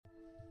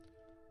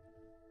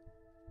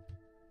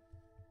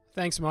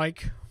Thanks,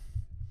 Mike.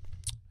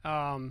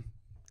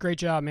 Great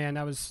job, man.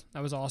 That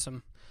was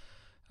awesome.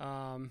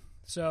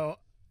 So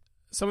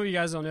some of you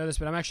guys don't know this,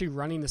 but I'm actually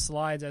running the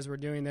slides as we're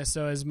doing this.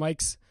 So as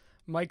Mike's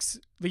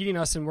leading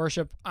us in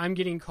worship, I'm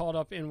getting caught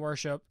up in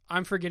worship.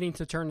 I'm forgetting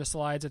to turn the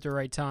slides at the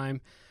right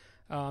time.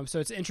 So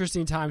it's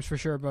interesting times for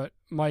sure. But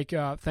Mike,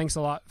 thanks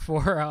a lot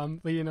for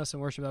leading us in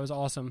worship. That was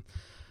awesome.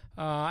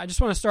 I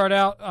just want to start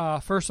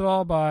out, first of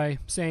all, by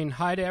saying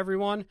hi to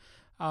everyone.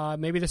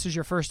 Maybe this is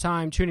your first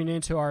time tuning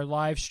into our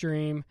live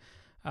stream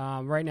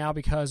right now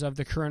because of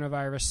the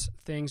coronavirus.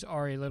 Things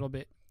are a little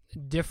bit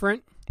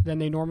different than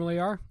they normally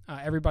are.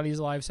 Everybody's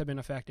lives have been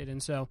affected.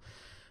 And so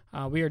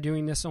we are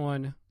doing this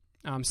on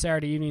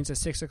Saturday evenings at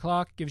 6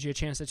 o'clock. Gives you a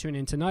chance to tune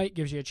in tonight.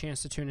 Gives you a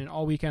chance to tune in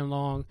all weekend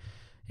long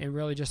and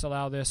really just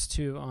allow this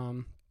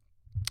to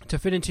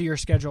fit into your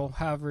schedule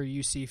however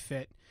you see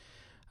fit.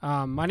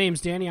 My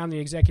name's Danny. I'm the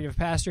executive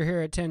pastor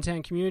here at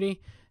 1010 Community.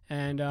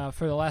 And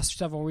for the last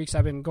several weeks,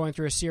 I've been going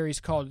through a series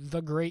called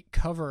The Great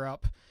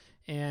Cover-Up.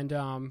 And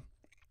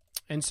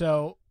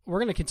so we're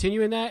going to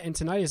continue in that. And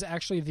tonight is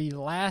actually the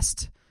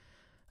last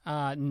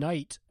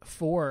night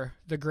for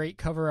The Great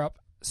Cover-Up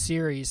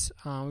series.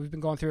 We've been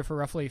going through it for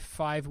roughly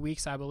 5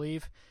 weeks, I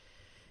believe.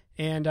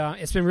 And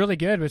it's been really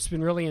good. It's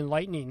been really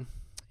enlightening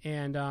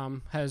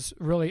and has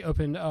really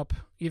opened up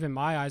even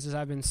my eyes as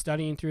I've been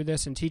studying through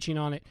this and teaching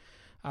on it.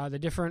 The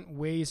different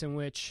ways in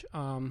which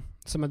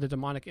some of the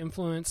demonic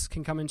influence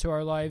can come into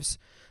our lives,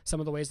 some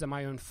of the ways that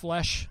my own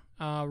flesh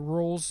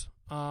rules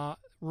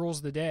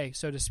the day,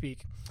 so to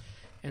speak.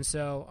 And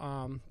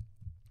so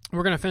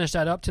we're going to finish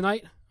that up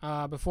tonight.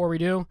 Before we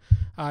do,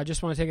 I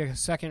just want to take a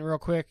second real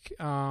quick,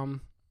 to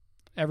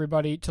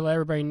let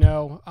everybody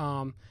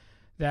know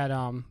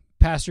that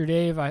Pastor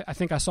Dave, I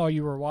think I saw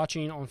you were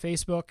watching on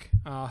Facebook.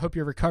 Hope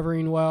you're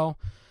recovering well.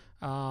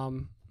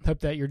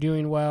 Hope that you're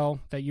doing well,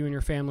 that you and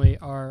your family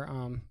are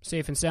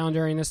safe and sound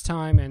during this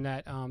time, and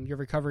that your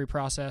recovery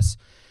process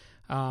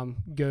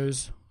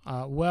goes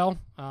well.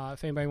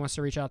 If anybody wants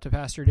to reach out to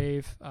Pastor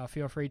Dave,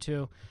 feel free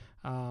to.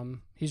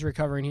 He's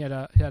recovering. He had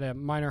a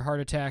minor heart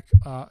attack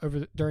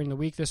during the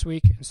week this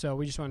week, and so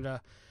we just wanted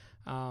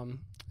to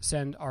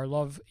send our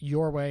love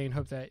your way and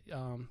hope that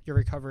your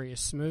recovery is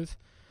smooth.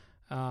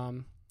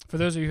 For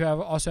those of you who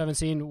haven't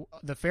seen,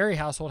 the Ferry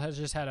household has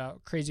just had a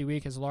crazy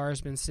week as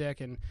Laura's been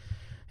sick, and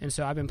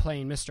so I've been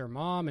playing Mr.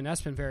 Mom, and that's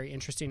been very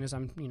interesting as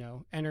I'm,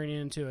 entering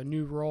into a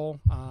new role.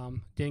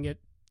 Didn't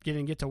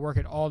get to work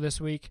at all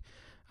this week.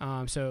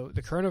 So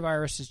the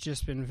coronavirus has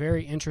just been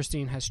very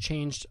interesting, has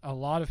changed a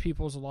lot of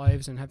people's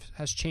lives, and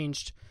has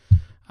changed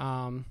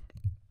so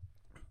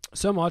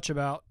much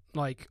about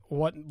like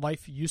what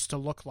life used to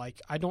look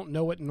like. I don't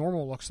know what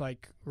normal looks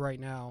like right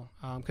now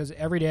because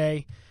every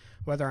day,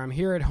 whether I'm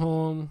here at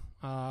home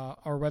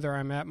or whether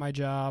I'm at my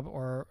job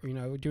or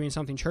doing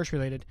something church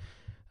related,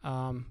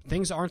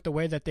 things aren't the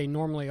way that they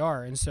normally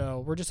are, and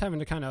so we're just having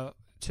to kind of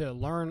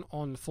learn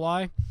on the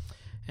fly.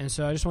 And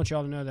so I just want you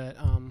all to know that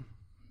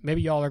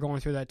maybe y'all are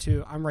going through that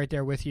too. I'm right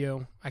there with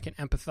you. I can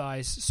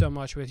empathize so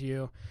much with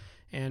you,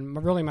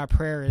 and really my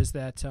prayer is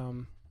that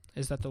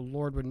the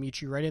Lord would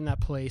meet you right in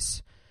that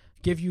place,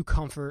 give you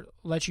comfort,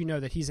 let you know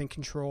that He's in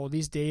control.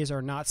 These days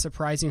are not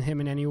surprising Him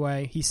in any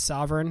way. He's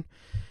sovereign.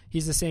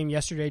 He's the same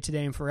yesterday,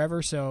 today, and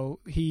forever. So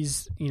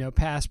He's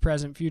past,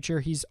 present, future.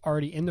 He's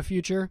already in the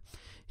future.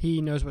 He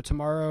knows what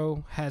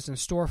tomorrow has in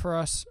store for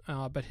us,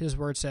 but His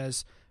word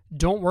says,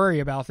 don't worry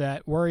about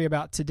that. Worry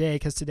about today,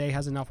 because today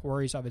has enough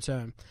worries of its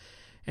own.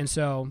 And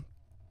so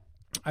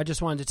I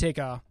just wanted to take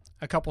a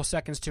couple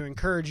seconds to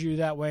encourage you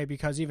that way,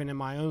 because even in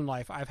my own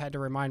life, I've had to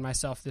remind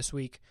myself this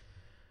week,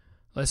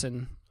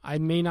 listen, I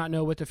may not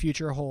know what the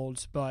future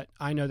holds, but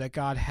I know that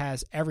God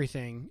has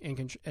everything.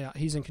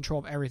 He's in control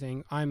of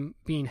everything. I'm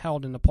being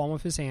held in the palm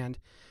of His hand,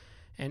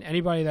 and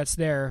anybody that's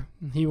there,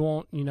 He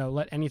won't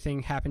let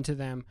anything happen to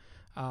them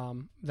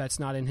that's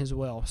not in His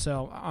will.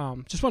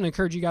 So just want to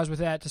encourage you guys with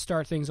that to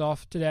start things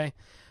off today.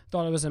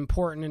 Thought it was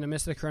important in the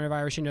midst of the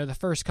coronavirus. The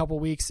first couple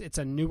weeks, it's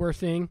a newer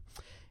thing,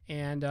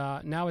 and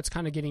now it's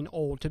kind of getting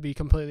old, to be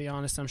completely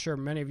honest. I'm sure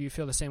many of you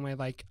feel the same way.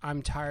 Like,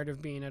 I'm tired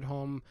of being at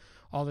home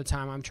all the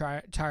time. I'm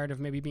tired of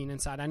maybe being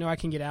inside. I know I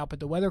can get out, but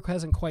the weather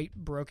hasn't quite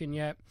broken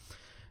yet.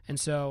 And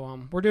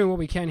so we're doing what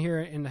we can here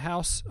in the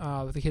house.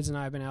 With the kids and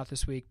I have been out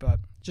this week, but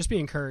just be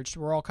encouraged.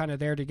 We're all kind of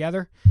there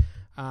together.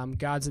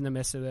 God's in the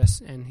midst of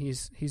this, and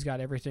He's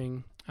got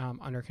everything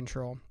under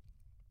control.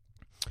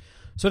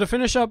 So to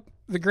finish up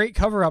the Great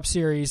Cover-Up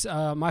series,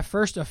 my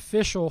first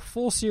official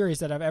full series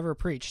that I've ever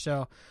preached.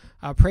 So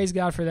praise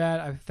God for that.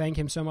 I thank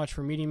Him so much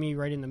for meeting me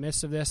right in the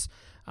midst of this.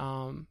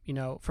 From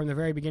the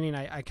very beginning,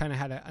 I kind of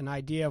had an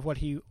idea of what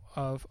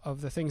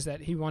of the things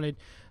that He wanted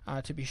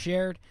to be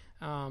shared.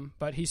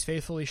 But He's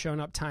faithfully shown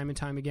up time and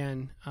time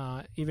again,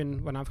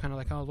 even when I'm kind of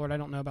like, oh, Lord, I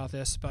don't know about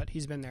this, but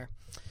He's been there.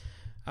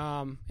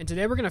 And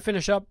today we're going to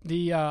finish up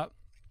the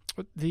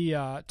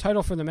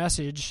title for the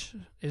message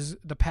is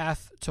The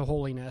Path to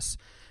Holiness.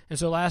 And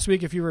so last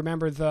week, if you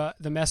remember, the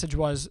message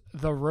was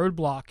The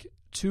Roadblock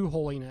to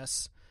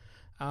Holiness.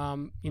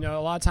 A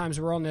lot of times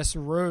we're on this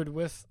road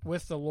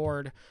with the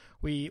Lord.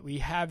 We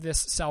have this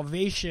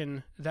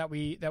salvation that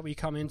we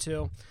come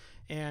into,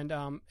 and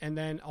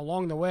then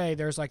along the way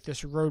there's like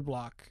this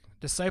roadblock.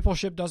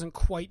 Discipleship doesn't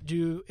quite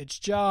do its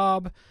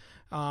job.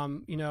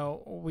 We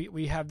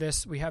have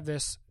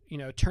this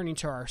turning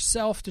to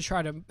ourselves to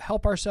try to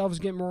help ourselves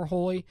get more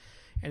holy,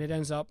 and it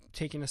ends up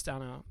taking us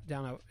down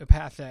a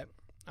path that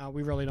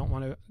we really don't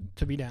want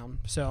to be down.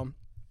 So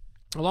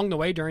along the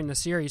way during the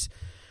series,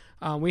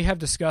 we have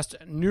discussed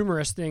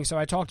numerous things. So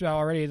I talked about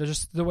already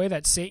just the way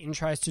that Satan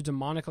tries to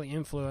demonically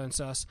influence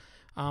us.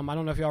 I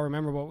don't know if y'all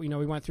remember, but we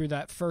went through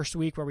that first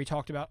week where we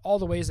talked about all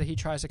the ways that he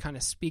tries to kind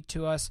of speak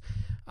to us,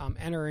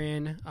 enter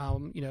in.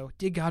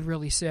 Did God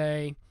really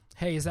say?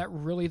 Hey, is that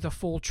really the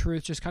full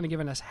truth? Just kind of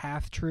giving us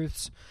half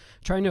truths,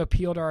 trying to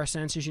appeal to our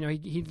senses.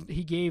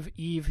 He gave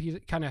Eve. He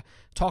kind of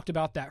talked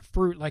about that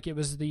fruit like it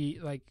was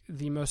the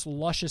most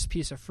luscious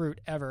piece of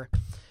fruit ever.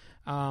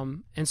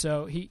 And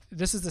so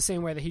this is the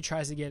same way that he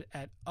tries to get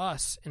at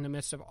us in the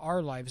midst of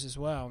our lives as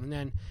well. And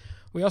then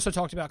we also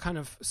talked about kind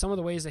of some of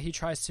the ways that he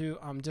tries to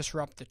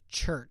disrupt the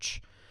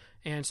church.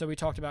 And so we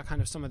talked about kind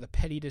of some of the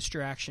petty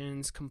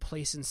distractions,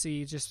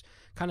 complacency, just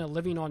kind of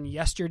living on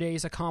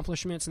yesterday's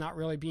accomplishments, not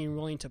really being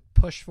willing to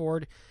push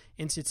forward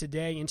into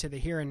today, into the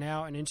here and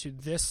now, and into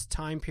this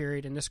time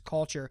period and this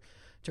culture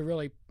to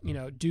really,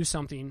 do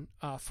something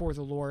for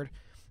the Lord.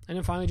 And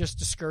then finally, just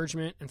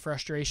discouragement and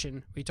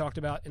frustration. We talked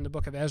about in the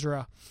book of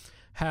Ezra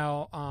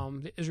how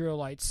the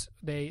Israelites,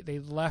 they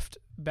left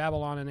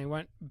Babylon and they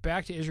went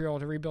back to Israel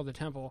to rebuild the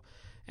temple.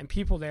 And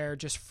people there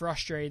just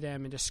frustrated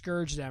them and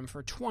discouraged them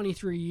for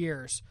 23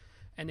 years.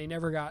 And they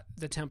never got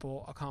the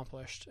temple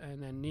accomplished.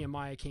 And then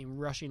Nehemiah came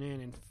rushing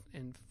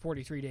in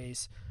 43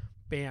 days.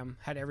 Bam,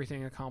 had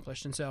everything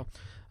accomplished. And so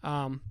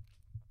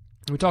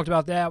we talked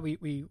about that.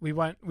 We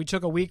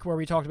took a week where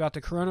we talked about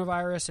the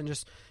coronavirus and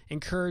just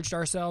encouraged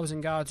ourselves in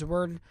God's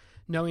word,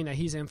 knowing that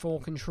he's in full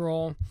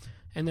control.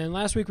 And then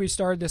last week we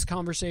started this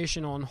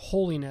conversation on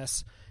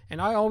holiness. And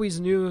I always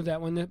knew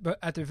that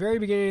at the very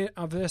beginning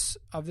of this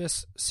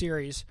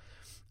series,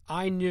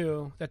 I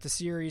knew that the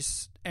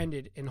series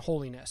ended in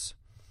holiness.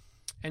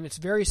 And it's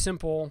very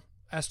simple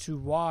as to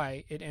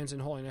why it ends in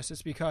holiness.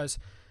 It's because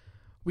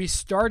we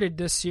started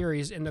this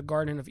series in the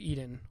Garden of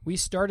Eden. We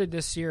started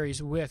this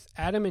series with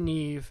Adam and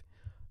Eve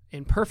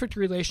in perfect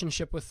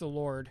relationship with the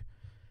Lord.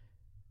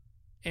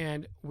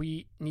 And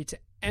we need to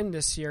end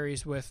this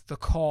series with the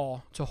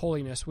call to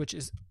holiness, which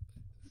is,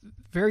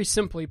 very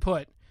simply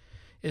put,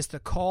 is the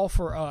call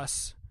for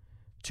us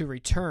to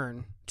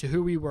return to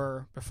who we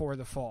were before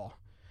the fall.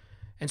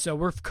 And so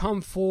we've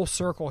come full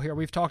circle here.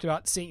 We've talked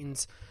about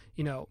Satan's,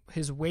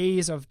 his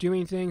ways of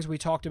doing things. We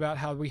talked about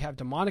how we have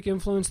demonic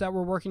influence that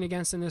we're working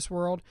against in this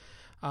world.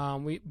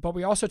 But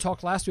we also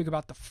talked last week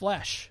about the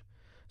flesh.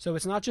 So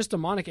it's not just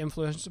demonic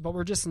influence, but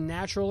we're just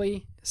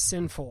naturally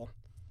sinful.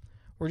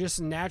 We're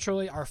just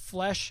naturally, our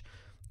flesh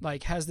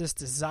has this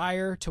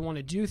desire to want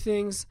to do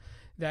things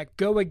that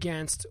go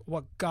against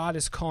what God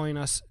is calling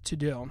us to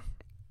do.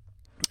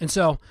 And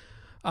so,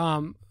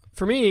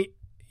 for me,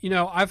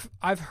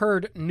 I've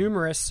heard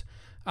numerous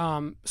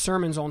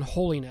sermons on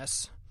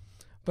holiness,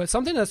 but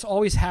something that's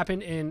always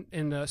happened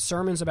in the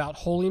sermons about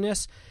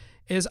holiness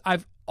is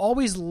I've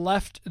always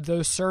left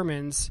those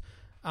sermons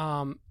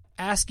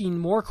asking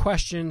more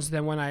questions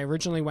than when I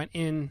originally went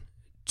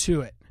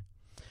into it.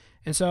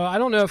 And so I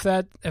don't know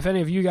if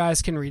any of you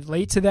guys can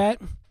relate to that,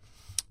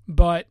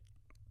 but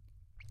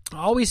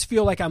I always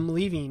feel like I'm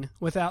leaving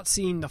without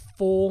seeing the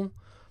full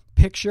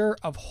picture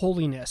of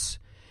holiness.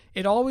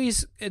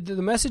 The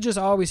messages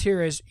I always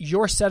hear is,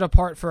 you're set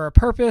apart for a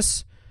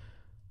purpose,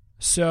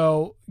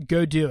 so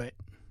go do it.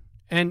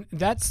 And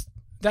that's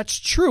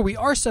true. We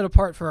are set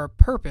apart for a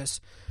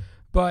purpose,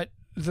 but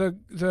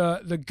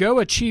the go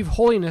achieve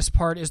holiness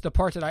part is the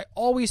part that I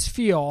always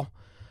feel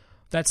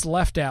that's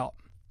left out.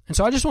 And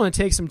so I just want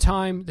to take some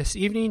time this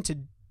evening to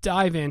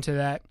dive into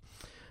that.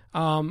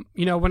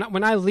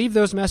 When I leave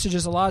those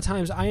messages, a lot of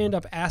times I end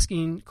up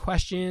asking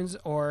questions,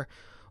 or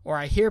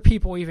I hear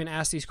people even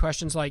ask these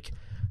questions like,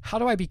 how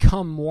do I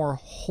become more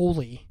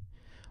holy?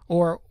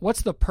 Or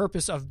what's the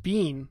purpose of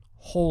being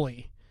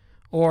holy?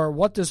 Or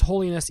what does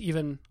holiness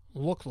even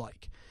look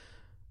like?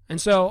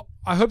 And so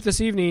I hope this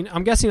evening,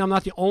 I'm guessing I'm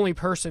not the only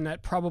person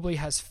that probably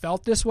has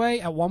felt this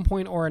way at one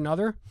point or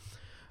another,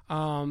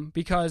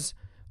 because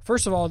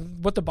first of all,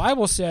 what the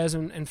Bible says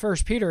in 1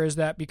 Peter is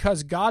that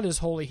because God is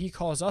holy, he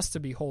calls us to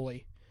be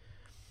holy.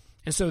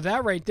 And so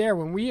that right there,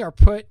 when we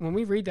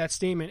read that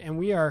statement and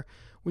we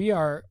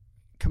are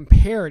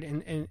compared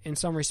in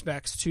some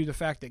respects to the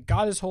fact that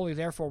God is holy,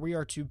 therefore we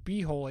are to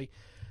be holy,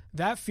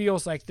 that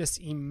feels like this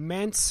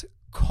immense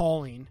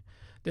calling,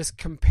 this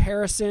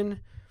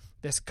comparison,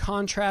 this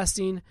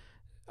contrasting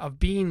of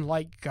being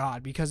like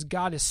God, because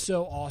God is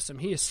so awesome.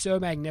 He is so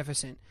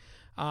magnificent.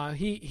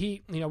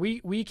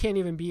 We can't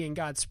even be in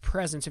God's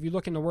presence. If you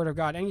look in the Word of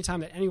God, anytime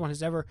that anyone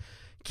has ever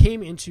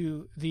came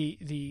into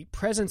the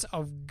presence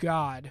of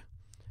God,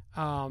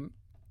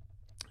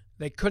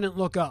 they couldn't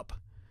look up.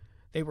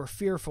 They were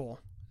fearful.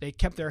 They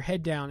kept their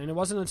head down. And it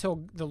wasn't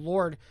until the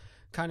Lord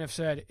kind of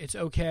said, it's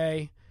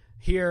okay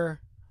here.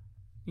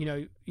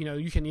 You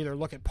can either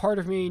look at part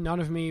of me, none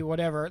of me,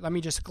 whatever. Let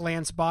me just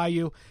glance by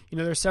you.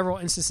 There's several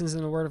instances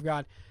in the Word of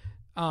God.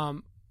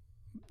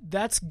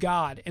 That's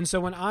God. And so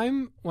when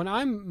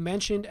I'm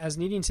mentioned as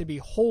needing to be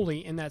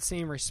holy in that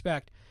same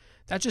respect,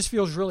 that just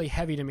feels really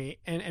heavy to me.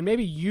 And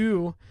maybe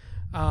you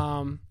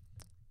can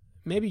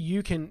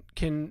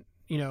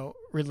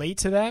relate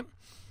to that.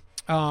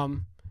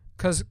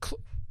 'Cause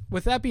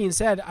with that being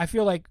said, I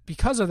feel like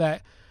because of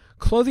that,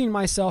 clothing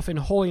myself in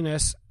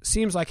holiness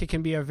seems like it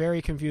can be a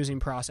very confusing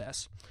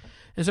process.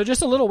 And so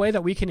just a little way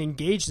that we can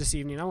engage this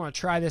evening, I want to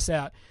try this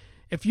out.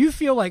 If you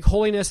feel like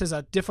holiness is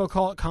a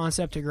difficult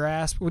concept to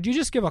grasp, would you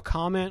just give a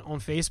comment on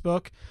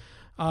Facebook,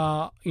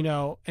 and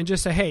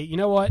just say, hey, you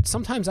know what?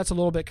 Sometimes that's a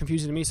little bit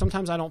confusing to me.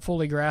 Sometimes I don't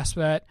fully grasp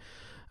that.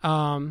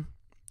 And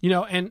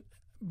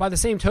by the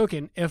same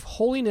token, if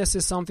holiness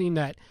is something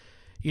that,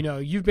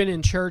 you've been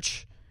in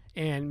church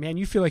and man,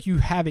 you feel like you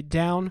have it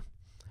down,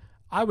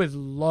 I would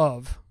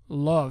love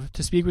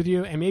to speak with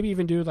you and maybe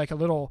even do like a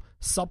little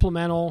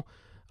supplemental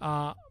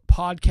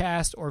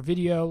podcast or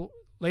video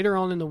later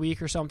on in the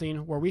week or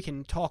something where we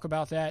can talk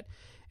about that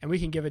and we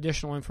can give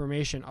additional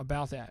information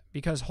about that,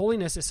 because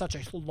holiness is such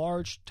a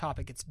large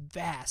topic. It's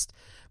vast.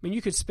 I mean,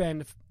 you could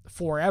spend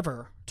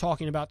forever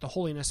talking about the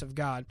holiness of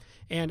God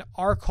and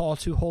our call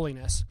to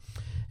holiness.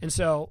 And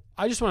so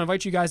I just want to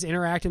invite you guys to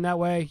interact in that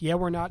way. Yeah,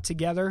 we're not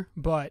together,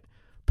 but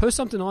post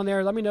something on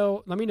there. Let me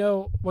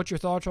know what your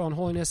thoughts are on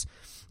holiness.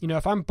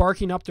 If I'm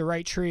barking up the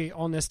right tree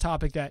on this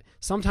topic, that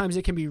sometimes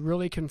it can be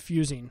really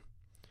confusing.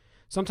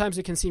 Sometimes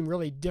it can seem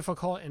really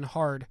difficult and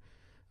hard.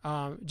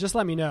 Just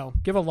let me know.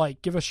 Give a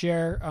like, give a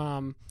share,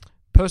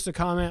 post a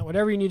comment,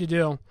 whatever you need to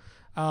do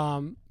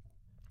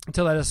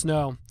to let us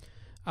know.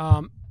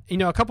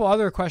 A couple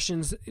other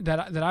questions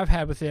that I've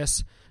had with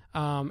this,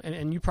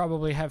 and you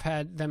probably have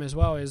had them as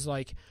well, is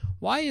like,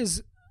 why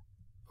does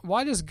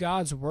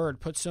God's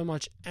word put so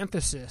much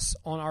emphasis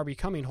on our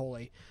becoming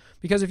holy?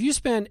 Because if you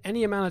spend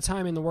any amount of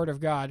time in the Word of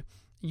God,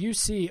 you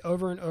see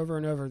over and over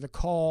and over the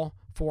call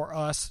for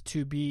us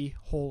to be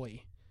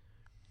holy.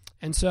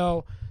 And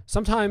so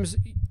sometimes,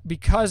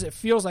 because it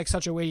feels like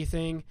such a weighty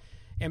thing,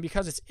 and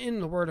because it's in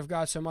the Word of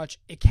God so much,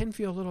 it can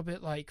feel a little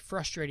bit like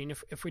frustrating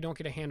if we don't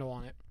get a handle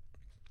on it.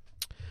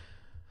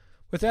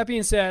 With that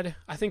being said,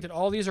 I think that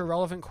all these are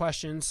relevant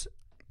questions,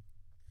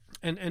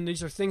 and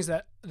these are things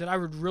that I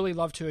would really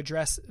love to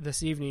address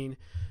this evening.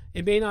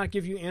 It may not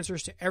give you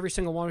answers to every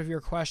single one of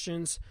your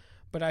questions,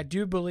 but I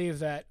do believe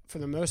that for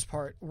the most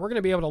part, we're going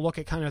to be able to look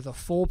at kind of the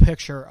full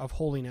picture of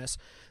holiness,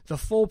 the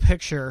full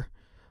picture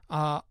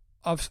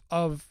of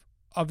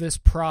this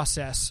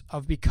process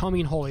of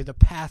becoming holy, the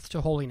path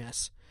to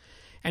holiness.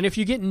 And if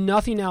you get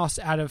nothing else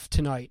out of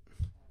tonight,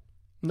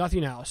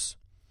 nothing else,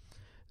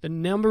 the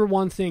number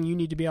one thing you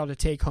need to be able to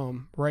take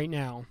home right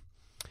now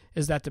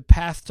is that the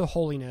path to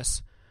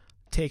holiness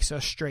takes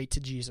us straight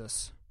to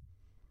Jesus.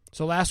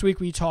 So last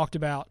week we talked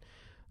about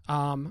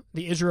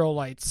the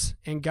Israelites,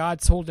 and God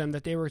told them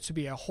that they were to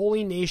be a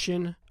holy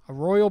nation, a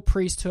royal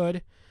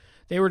priesthood.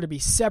 They were to be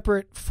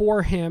separate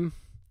for Him.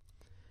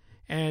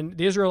 And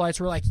the Israelites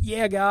were like,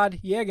 yeah,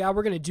 God, we're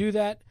going to do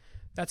that.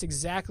 That's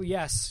exactly,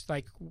 yes.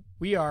 Like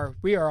we are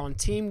on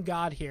team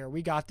God here.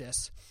 We got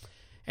this.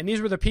 And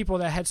these were the people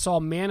that had saw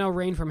manna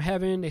rain from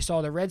heaven. They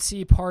saw the Red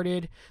Sea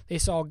parted. They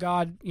saw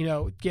God,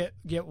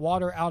 get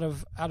water out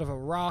of a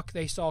rock.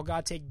 They saw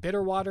God take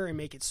bitter water and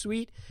make it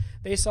sweet.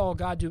 They saw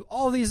God do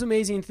all these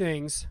amazing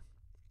things.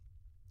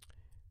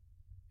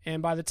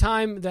 And by the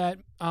time that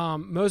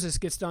Moses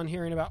gets done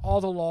hearing about all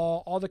the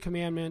law, all the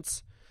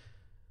commandments,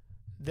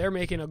 they're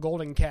making a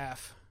golden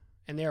calf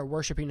and they are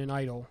worshiping an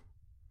idol,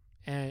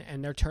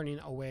 and they're turning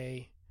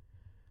away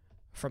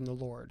from the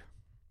Lord.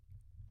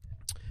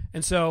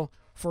 And so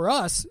for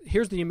us,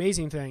 here's the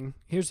amazing thing.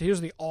 Here's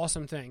the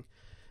awesome thing.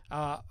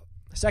 2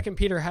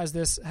 Peter has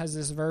this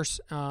verse.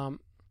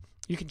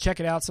 You can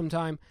check it out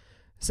sometime.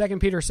 2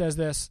 Peter says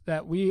this,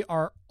 that we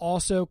are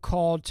also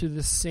called to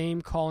the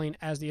same calling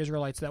as the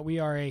Israelites, that we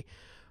are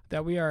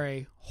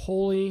a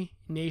holy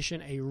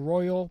nation, a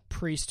royal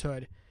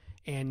priesthood,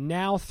 and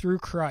now through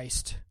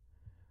Christ,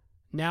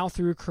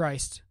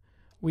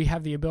 we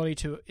have the ability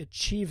to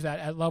achieve that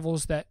at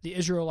levels that the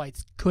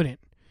Israelites couldn't.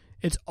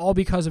 It's all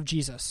because of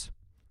Jesus.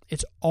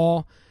 It's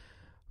all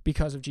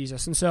because of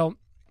Jesus. And so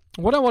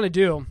what I want to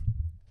do,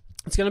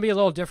 it's going to be a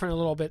little different, a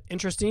little bit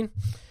interesting.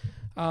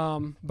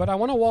 But I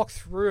want to walk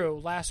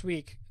through last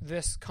week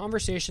this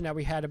conversation that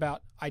we had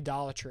about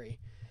idolatry.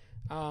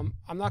 I'm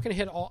not going to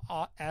hit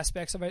all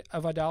aspects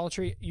of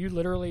idolatry. You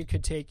literally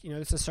could take,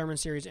 it's a sermon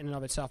series in and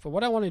of itself. But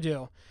what I want to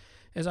do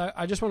is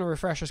I just want to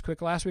refresh us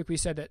quick. Last week we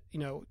said that,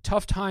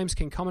 tough times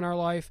can come in our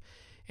life.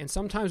 And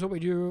sometimes what we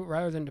do,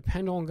 rather than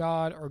depend on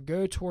God or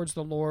go towards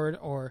the Lord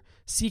or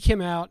seek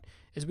Him out,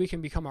 is we can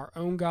become our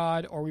own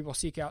God, or we will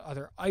seek out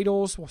other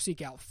idols. We'll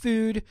seek out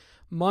food,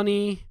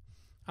 money.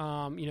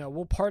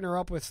 We'll partner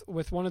up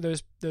with one of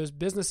those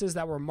businesses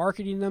that were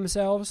marketing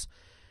themselves,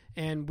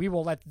 and we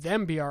will let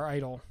them be our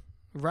idol,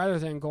 rather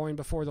than going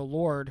before the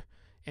Lord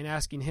and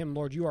asking Him,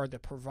 Lord, you are the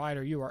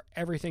provider. You are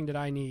everything that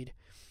I need.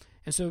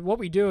 And so what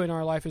we do in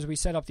our life is we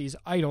set up these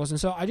idols. And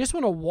so I just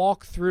want to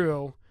walk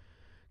through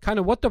kind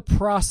of what the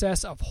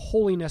process of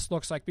holiness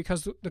looks like,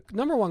 because the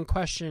number one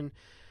question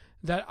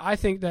that I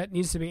think that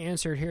needs to be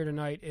answered here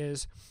tonight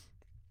is,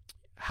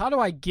 how do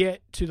I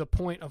get to the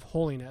point of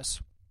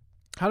holiness?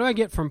 How do I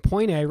get from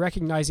point A,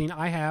 recognizing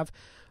I have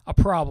a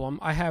problem,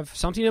 I have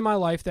something in my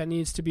life that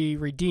needs to be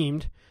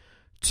redeemed,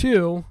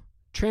 to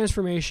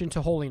transformation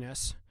to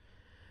holiness?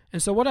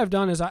 And so what I've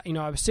done is, I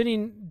was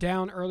sitting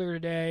down earlier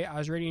today. I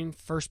was reading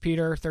 1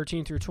 Peter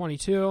 13 through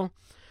 22.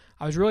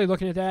 I was really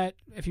looking at that.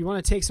 If you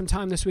want to take some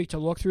time this week to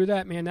look through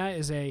that, man, that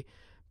is a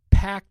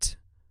packed,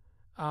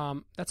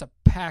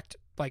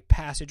 like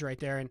passage right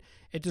there, and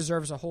it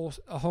deserves a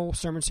whole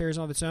sermon series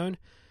of its own.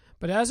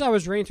 But as I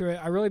was reading through it,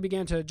 I really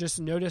began to just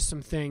notice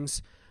some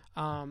things.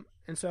 And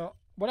so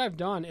what I've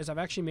done is I've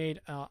actually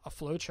made a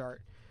flow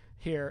chart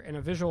here and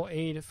a visual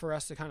aid for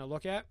us to kind of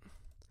look at.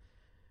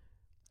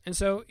 And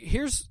so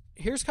here's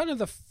kind of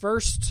the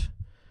first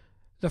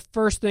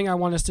thing I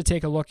want us to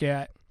take a look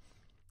at.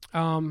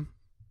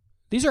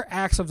 These are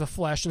acts of the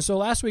flesh. And so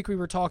last week we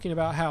were talking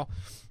about how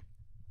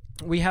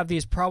we have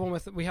this problem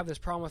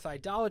with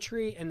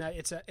idolatry, and that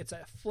it's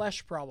a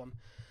flesh problem.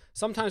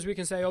 Sometimes we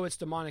can say, oh, it's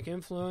demonic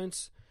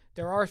influence.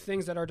 There are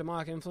things that are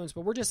demonic influence,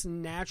 but we're just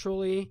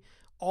naturally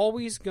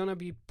always going to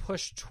be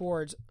pushed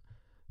towards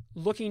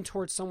looking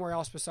towards somewhere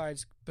else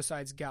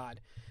besides God.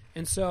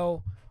 And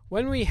so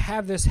when we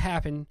have this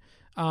happen,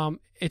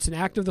 it's an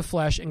act of the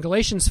flesh. And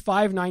Galatians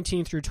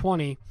 5:19 through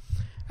 20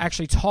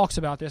 actually talks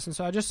about this. And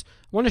so I just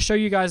want to show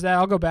you guys that.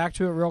 I'll go back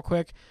to it real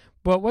quick.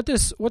 But what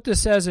this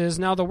says is,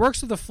 now the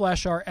works of the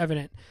flesh are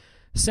evident: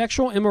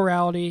 sexual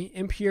immorality,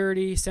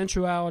 impurity,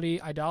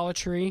 sensuality,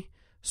 idolatry,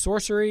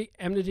 sorcery,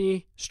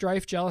 enmity,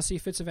 strife, jealousy,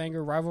 fits of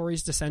anger,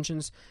 rivalries,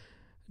 dissensions,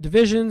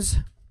 divisions.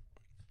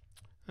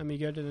 Let me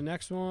go to the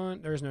next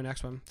one. There is no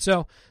next one.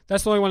 So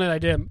that's the only one that I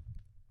did.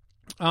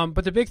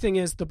 But the big thing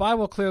is, the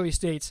Bible clearly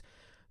states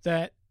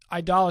that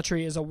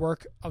idolatry is a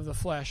work of the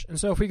flesh. And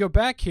so if we go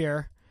back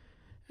here,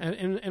 and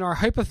in our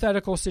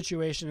hypothetical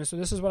situation, and so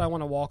this is what I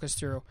want to walk us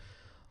through.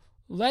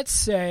 Let's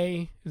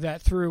say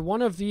that through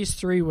one of these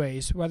three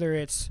ways, whether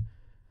it's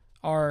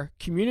our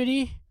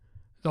community,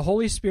 the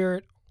Holy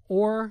Spirit,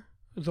 or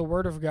the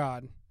Word of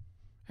God,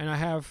 and I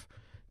have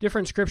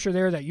different scripture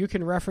there that you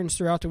can reference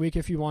throughout the week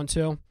if you want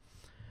to,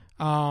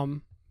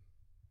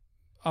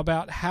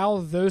 about how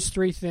those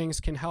three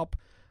things can help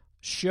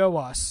show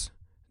us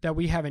that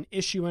we have an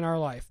issue in our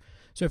life.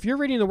 So if you're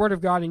reading the Word of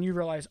God and you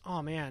realize,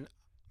 oh man,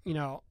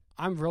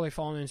 I'm really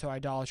falling into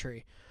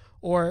idolatry,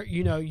 or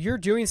you're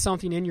doing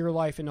something in your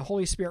life and the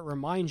Holy Spirit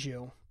reminds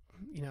you,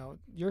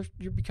 you're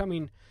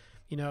becoming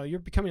a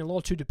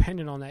little too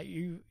dependent on that.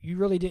 You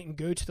really didn't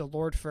go to the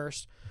Lord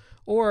first.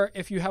 Or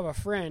if you have a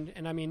friend,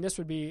 and I mean this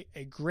would be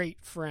a great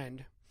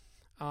friend,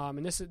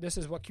 and this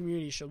is what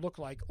community should look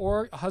like,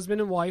 or a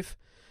husband and wife,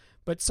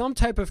 but some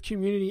type of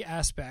community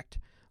aspect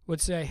would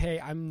say, hey,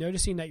 I'm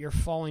noticing that you're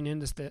falling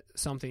into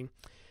something.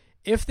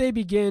 If they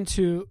begin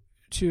to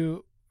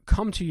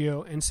come to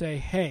you and say,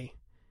 hey,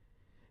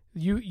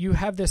 you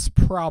have this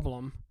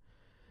problem,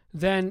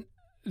 then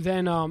we're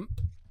going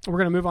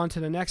to move on to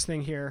the next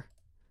thing here.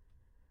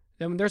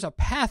 Then there's a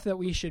path that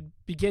we should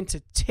begin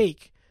to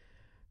take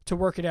to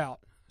work it out.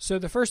 So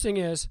the first thing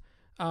is,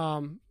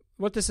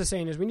 what this is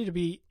saying is we need to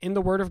be in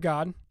the Word of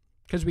God,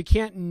 because we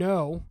can't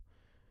know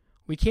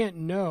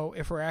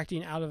if we're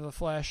acting out of the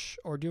flesh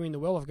or doing the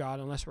will of God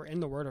unless we're in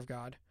the Word of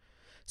God.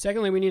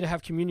 Secondly, we need to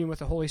have communion with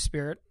the Holy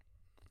Spirit.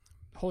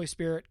 Holy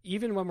Spirit,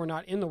 even when we're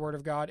not in the Word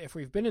of God, if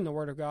we've been in the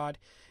Word of God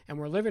and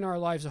we're living our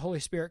lives, the Holy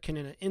Spirit can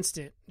in an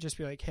instant just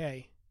be like,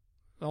 hey,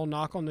 they'll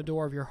knock on the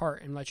door of your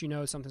heart and let you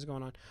know something's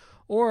going on.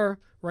 Or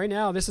right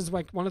now, this is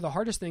like one of the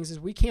hardest things, is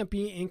we can't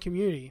be in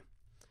community.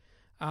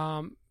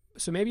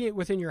 So maybe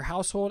within your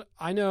household,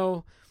 I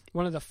know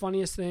one of the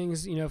funniest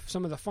things,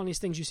 some of the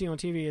funniest things you see on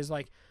TV is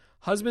like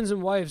husbands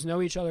and wives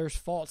know each other's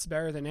faults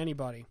better than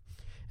anybody.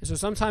 And so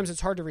sometimes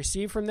it's hard to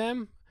receive from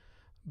them,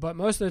 but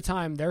most of the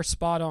time they're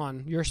spot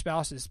on. Your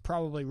spouse is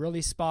probably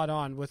really spot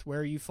on with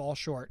where you fall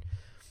short.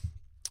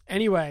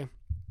 Anyway,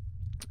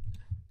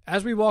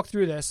 as we walk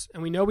through this,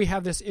 and we know we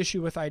have this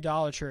issue with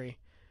idolatry,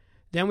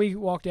 then we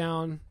walk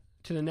down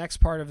to the next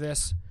part of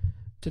this,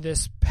 to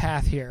this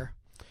path here.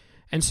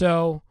 And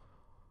so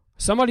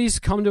somebody's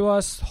come to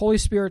us, Holy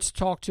Spirit's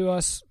talked to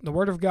us, the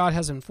Word of God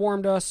has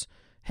informed us,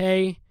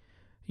 hey,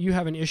 you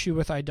have an issue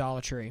with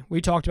idolatry. We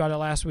talked about it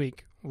last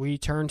week. We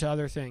turn to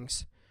other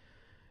things.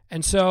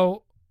 And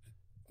so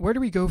where do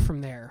we go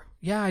from there?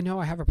 Yeah, I know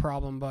I have a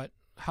problem, but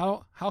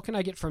how can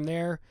I get from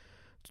there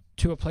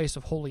to a place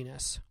of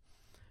holiness?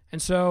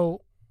 And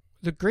so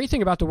the great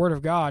thing about the Word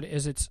of God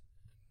is it's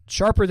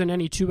sharper than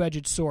any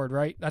two-edged sword,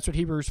 right? That's what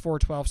Hebrews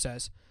 4:12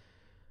 says.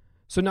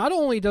 So not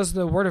only does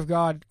the Word of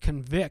God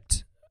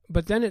convict,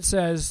 but then it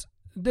says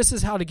this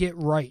is how to get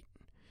right.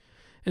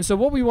 And so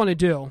what we want to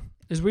do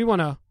is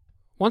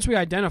once we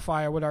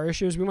identify what our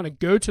issue is, we want to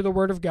go to the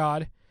Word of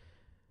God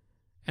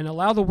and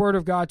allow the Word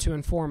of God to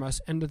inform us.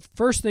 And the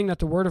first thing that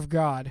the Word of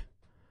God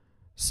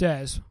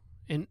says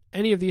in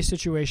any of these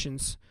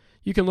situations,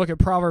 You can look at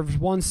Proverbs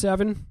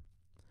 1:7.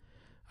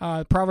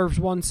 Proverbs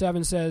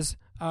 1:7 says,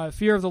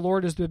 fear of the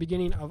Lord is the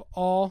beginning of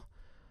all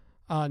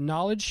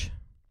knowledge.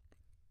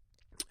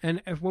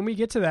 And when we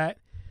get to that,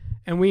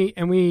 and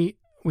we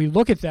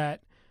look at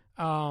that,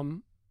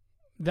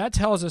 that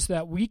tells us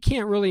that we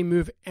can't really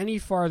move any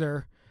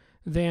farther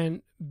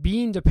than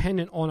being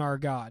dependent on our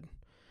God.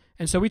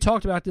 And so we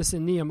talked about this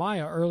in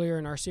Nehemiah earlier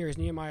in our series,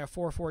 Nehemiah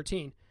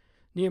 4:14.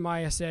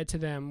 Nehemiah said to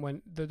them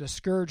when the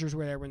discouragers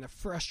were there, when the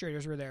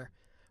frustrators were there,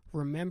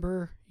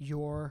 remember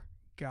your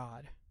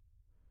God.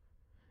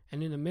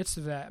 And in the midst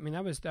of that, I mean,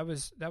 that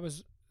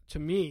was to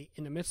me,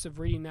 in the midst of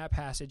reading that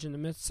passage, in the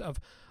midst of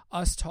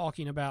us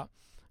talking about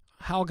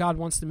how God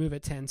wants to move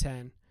at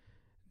 10:10,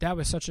 that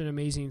was such an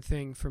amazing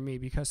thing for me,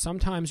 because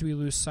sometimes we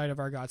lose sight of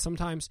our God.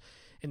 Sometimes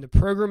in the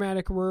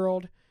programmatic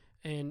world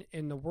and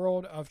in the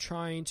world of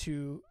trying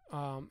to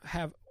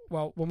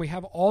when we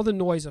have all the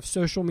noise of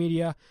social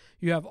media,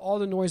 you have all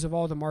the noise of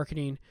all the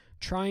marketing,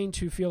 trying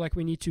to feel like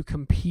we need to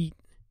compete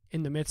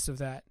in the midst of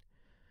that.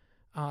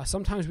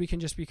 Sometimes we can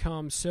just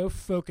become so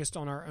focused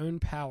on our own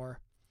power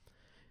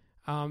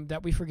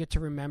that we forget to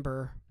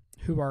remember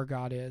who our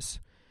God is.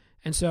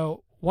 And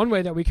so one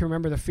way that we can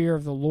remember the fear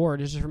of the Lord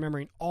is just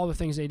remembering all the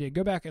things they did.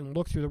 Go back and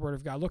look through the Word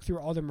of God. Look through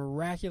all the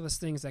miraculous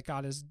things that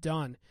God has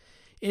done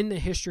in the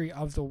history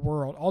of the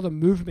world, all the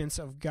movements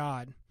of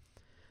God.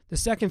 The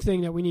second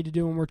thing that we need to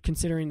do when we're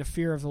considering the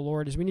fear of the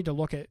Lord is we need to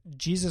look at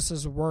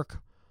Jesus'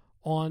 work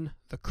on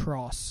the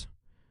cross.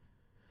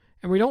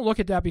 And we don't look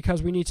at that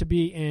because we need to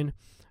be in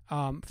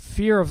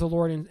fear of the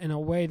Lord in a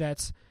way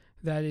that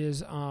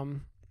is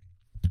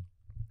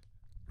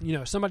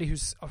somebody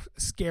who's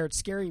scared,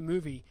 scary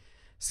movie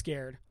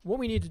scared. What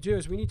we need to do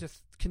is we need to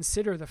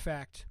consider the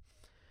fact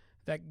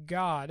that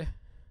God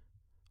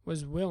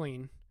was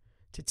willing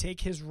to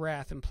take his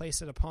wrath and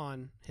place it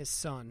upon his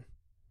Son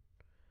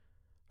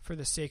for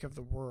the sake of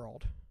the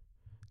world.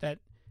 That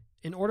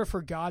in order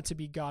for God to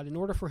be God, in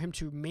order for him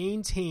to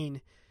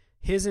maintain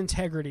his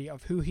integrity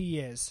of who he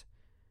is,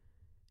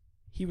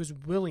 he was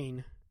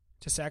willing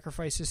to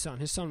sacrifice his Son.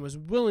 His Son was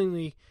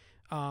willingly,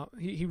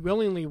 he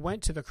willingly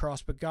went to the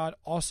cross, but God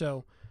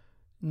also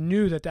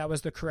knew that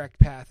was the correct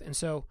path. And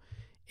so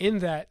in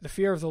that, the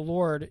fear of the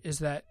Lord is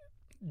that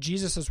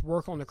Jesus'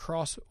 work on the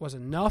cross was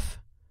enough,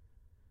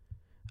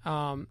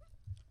 and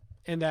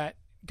that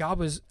God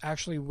was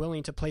actually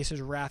willing to place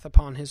his wrath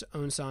upon his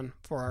own Son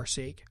for our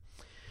sake.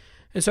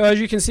 And so as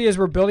you can see, as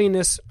we're building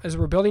this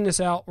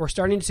out, we're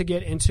starting to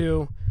get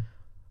into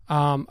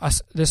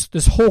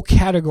this whole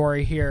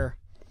category here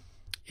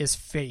is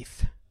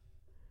faith,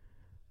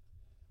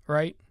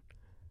 right?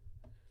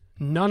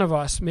 None of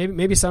us,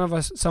 maybe some of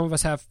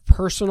us have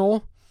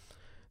personal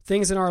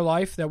things in our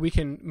life that we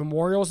can,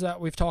 memorials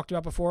that we've talked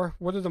about before.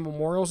 What are the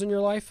memorials in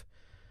your life?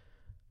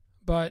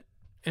 But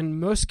in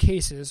most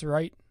cases,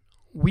 right,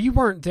 we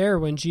weren't there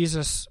when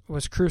Jesus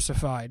was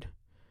crucified.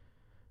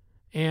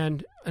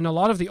 And in a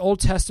lot of the Old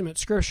Testament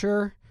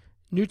scripture,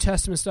 New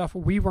Testament stuff,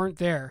 we weren't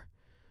there.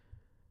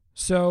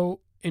 So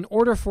in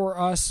order for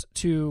us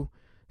to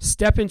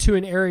step into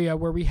an area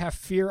where we have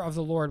fear of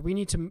the Lord, we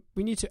need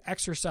to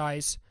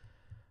exercise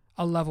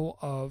a level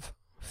of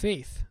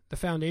faith. The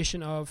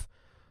foundation of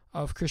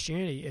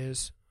Christianity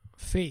is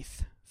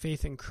faith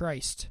in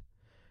Christ,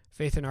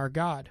 faith in our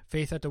God,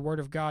 faith that the Word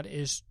of God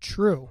is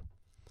true.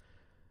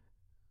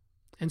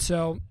 And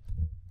so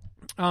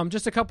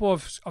just a couple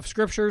of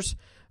scriptures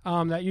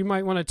that you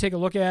might want to take a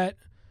look at.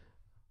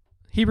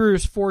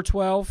 Hebrews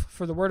 4:12,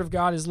 for the Word of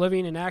God is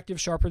living and active,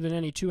 sharper than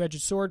any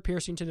two-edged sword,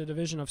 piercing to the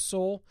division of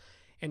soul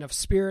and of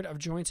spirit, of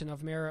joints and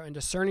of marrow, and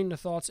discerning the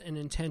thoughts and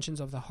intentions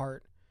of the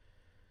heart.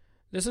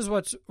 This is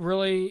what's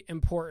really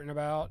important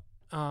about,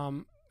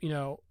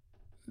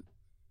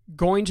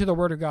 going to the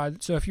Word of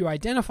God. So if you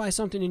identify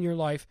something in your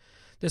life,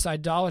 this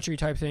idolatry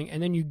type thing,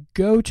 and then you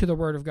go to the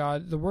Word of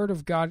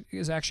God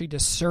is actually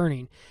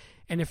discerning.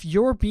 And if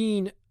you're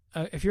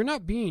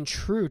not being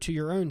true to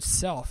your own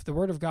self, the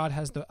Word of God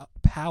has the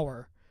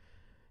power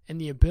and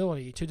the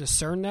ability to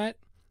discern that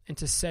and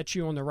to set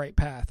you on the right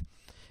path.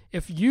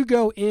 If you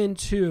go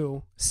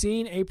into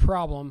seeing a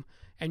problem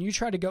and you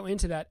try to go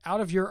into that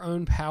out of your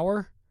own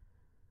power,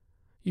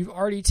 you've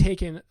already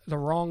taken the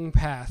wrong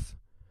path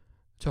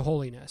to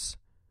holiness.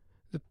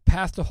 The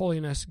path to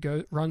holiness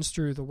runs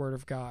through the Word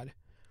of God.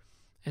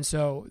 And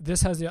so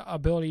this has the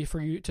ability for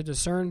you to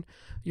discern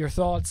your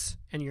thoughts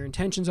and your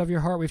intentions of your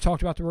heart. We've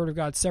talked about the Word of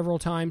God several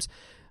times.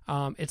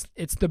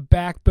 It's the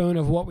backbone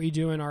of what we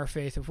do in our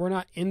faith. If we're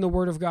not in the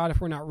Word of God, if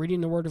we're not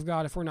reading the Word of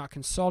God, if we're not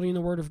consulting the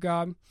Word of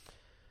God,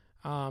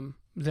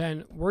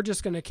 then we're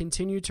just going to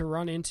continue to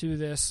run into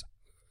this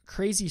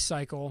crazy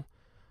cycle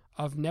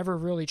of never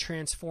really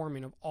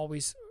transforming, of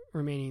always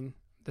remaining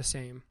the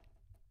same.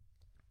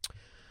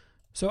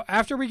 So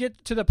after we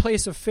get to the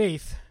place of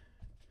faith,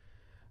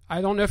 I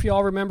don't know if you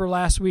all remember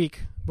last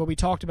week, but we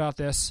talked about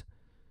this.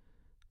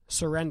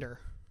 Surrender.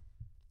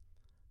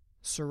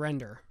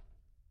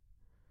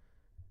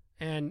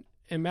 And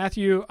in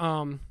Matthew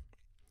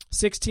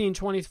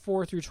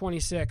 16:24 through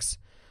 26,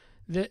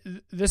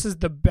 this is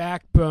the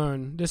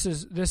backbone. This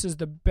is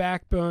the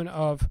backbone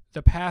of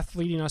the path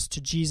leading us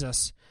to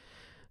Jesus.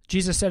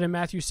 Jesus said in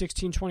Matthew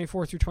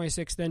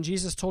 16:24-26, "Then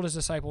Jesus told his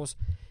disciples,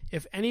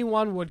 'If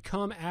anyone would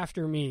come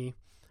after me,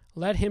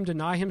 let him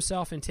deny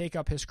himself and take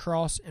up his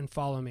cross and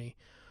follow me.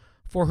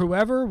 For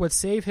whoever would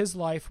save his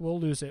life will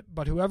lose it,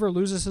 but whoever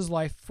loses his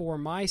life for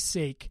my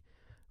sake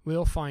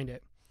will find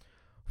it.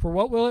 For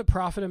what will it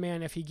profit a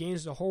man if he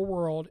gains the whole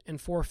world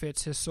and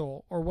forfeits his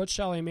soul? Or what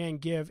shall a man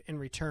give in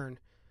return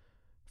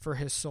for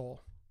his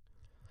soul?'"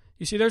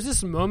 You see, there's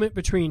this moment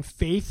between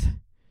faith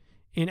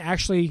in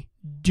actually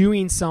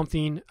doing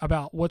something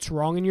about what's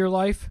wrong in your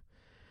life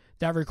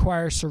that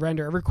requires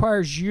surrender. It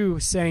requires you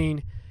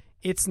saying,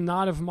 "It's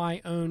not of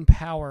my own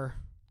power.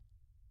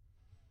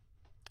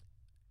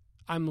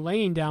 I'm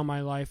laying down my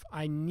life.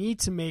 I need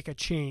to make a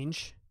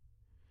change.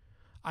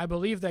 I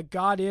believe that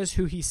God is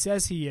who he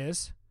says he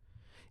is.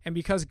 And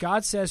because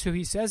God says who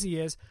he says he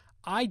is,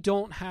 I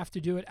don't have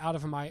to do it out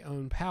of my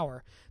own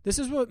power." This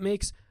is what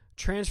makes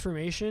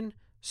transformation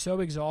so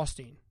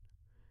exhausting,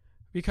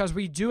 because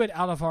we do it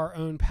out of our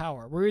own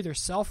power. We're either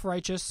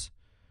self-righteous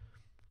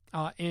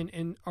or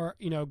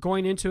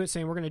going into it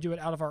saying we're going to do it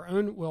out of our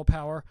own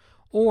willpower,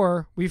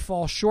 or we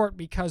fall short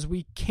because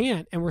we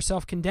can't and we're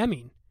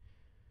self-condemning.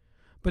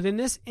 But in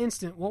this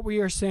instant, what we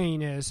are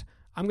saying is,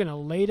 I'm going to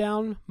lay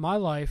down my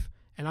life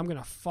and I'm going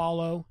to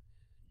follow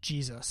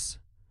Jesus,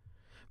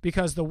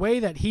 because the way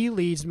that he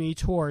leads me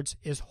towards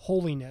is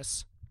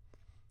holiness.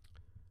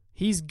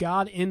 He's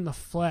God in the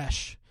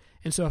flesh.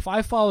 And so if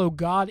I follow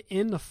God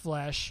in the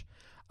flesh,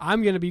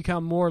 I'm going to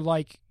become more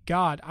like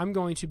God. I'm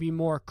going to be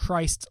more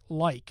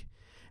Christ-like.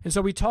 And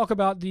so we talk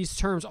about these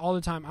terms all the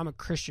time. I'm a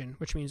Christian,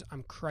 which means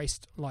I'm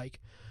Christ-like.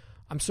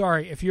 I'm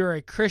sorry, if you're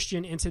a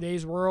Christian in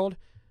today's world,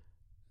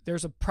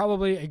 there's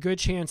probably a good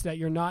chance that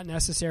you're not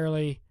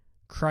necessarily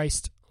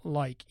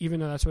Christ-like, even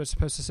though that's what it's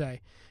supposed to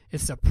say.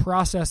 It's a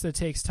process that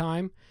takes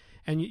time.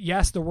 And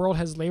yes, the world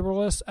has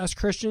labeled us as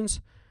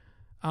Christians,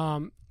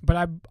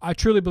 but I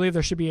truly believe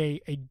there should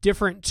be a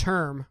different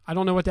term. I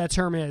don't know what that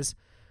term is,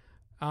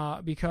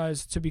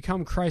 because to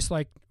become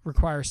Christ-like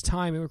requires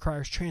time. It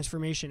requires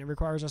transformation. It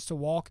requires us to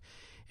walk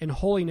in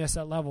holiness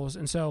at levels.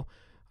 And so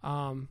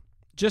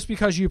just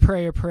because you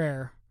pray a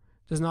prayer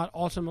does not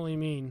ultimately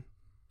mean,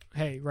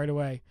 hey, right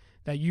away,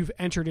 that you've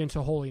entered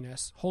into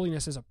holiness.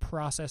 Holiness is a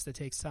process that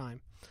takes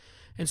time.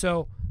 And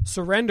so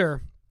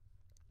surrender,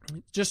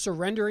 just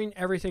surrendering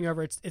everything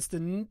over, it's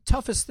the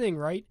toughest thing,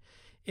 right?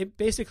 It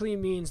basically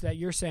means that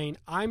you're saying,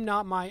 I'm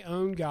not my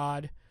own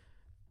God.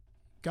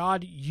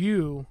 God,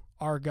 you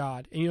are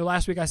God. And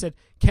last week I said,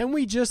 can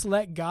we just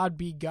let God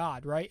be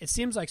God, right? It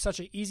seems like such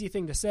an easy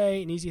thing to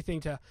say, an easy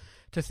thing to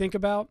think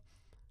about.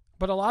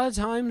 But a lot of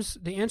times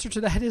the answer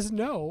to that is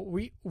no.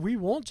 We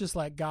won't just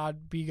let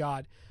God be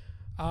God.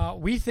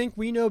 We think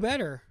we know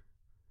better.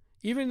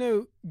 Even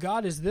though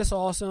God is this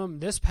awesome,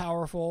 this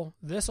powerful,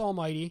 this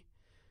almighty,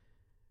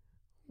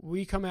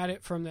 we come at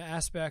it from the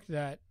aspect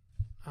that,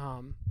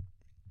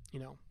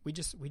 we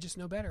just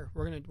know better.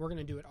 We're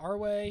gonna do it our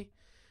way,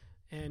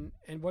 and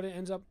what it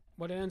ends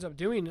up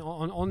doing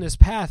on this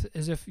path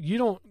is, if you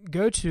don't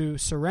go to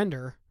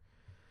surrender,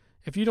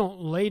 if you don't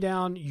lay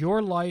down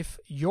your life,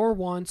 your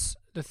wants,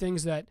 the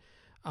things that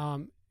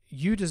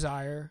you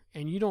desire,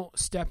 and you don't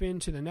step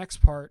into the next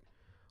part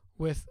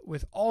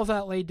with all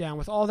that laid down,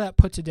 with all that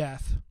put to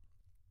death,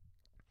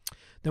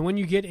 then when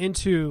you get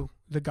into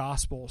the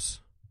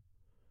Gospels,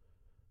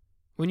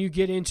 when you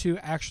get into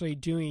actually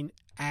doing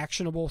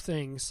actionable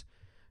things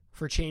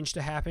for change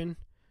to happen,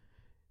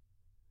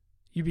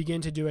 you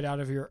begin to do it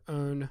out of your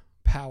own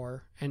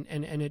power, and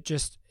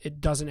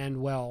it doesn't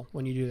end well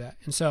when you do that.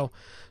 And so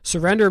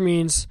surrender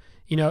means,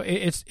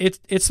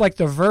 it's like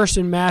the verse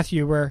in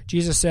Matthew where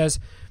Jesus says,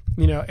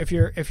 if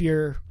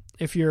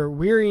you're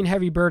weary and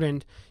heavy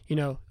burdened,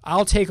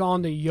 I'll take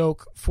on the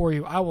yoke for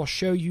you. I will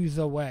show you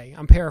the way.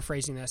 I'm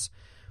paraphrasing this.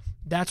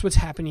 That's what's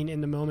happening in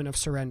the moment of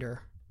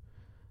surrender.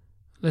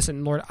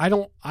 Listen, Lord,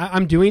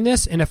 I'm doing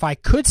this, and if I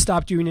could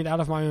stop doing it out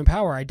of my own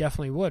power, I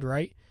definitely would,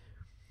 right?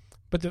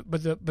 But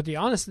the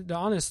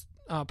honest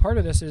part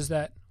of this is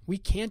that we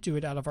can't do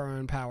it out of our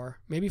own power.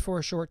 Maybe for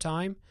a short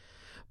time,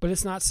 but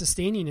it's not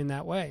sustaining in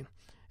that way.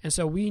 And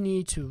so we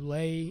need to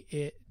lay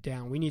it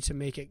down. We need to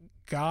make it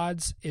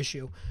God's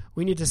issue.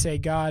 We need to say,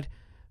 God,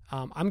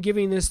 I'm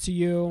giving this to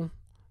you.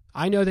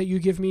 I know that you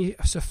give me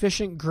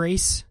sufficient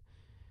grace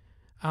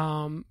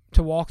to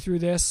walk through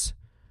this,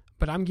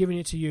 but I'm giving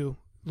it to you.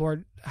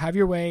 Lord, have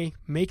your way,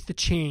 make the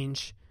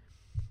change.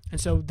 And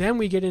so then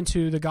we get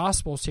into the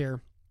Gospels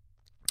here,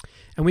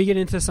 and we get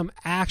into some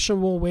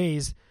actionable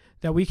ways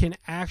that we can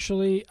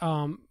actually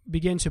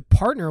begin to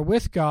partner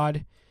with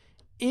God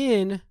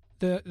in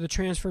the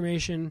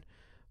transformation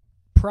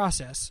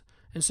process.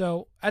 And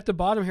so at the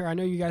bottom here, I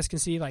know you guys can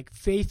see like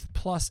faith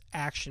plus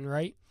action,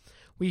 right?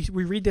 We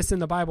read this in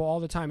the Bible all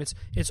the time.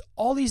 It's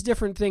all these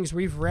different things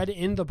we've read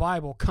in the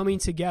Bible coming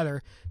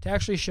together to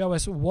actually show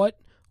us what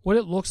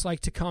it looks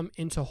like to come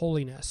into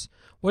holiness,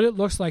 what it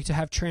looks like to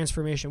have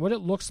transformation, what it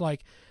looks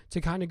like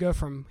to kind of go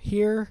from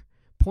here,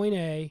 point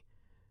A,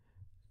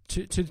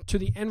 to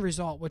the end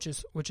result, which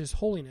is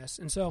holiness.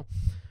 And so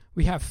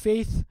we have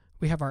faith,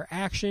 we have our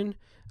action,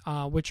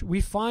 which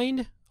we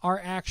find our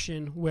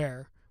action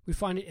where? We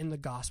find it in the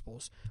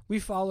Gospels. We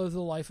follow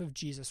the life of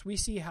Jesus. We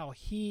see how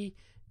he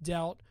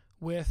dealt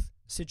with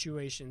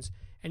situations.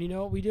 And you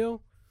know what we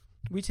do?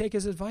 We take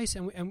his advice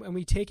and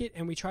we take it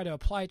and we try to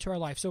apply it to our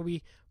life. So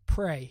we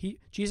pray.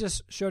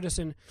 Jesus showed us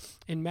in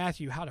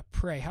Matthew how to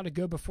pray, how to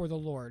go before the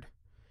Lord.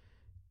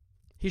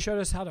 He showed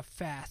us how to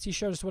fast. He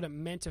showed us what it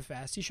meant to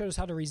fast. He showed us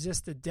how to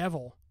resist the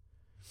devil.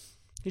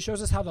 He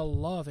shows us how to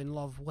love and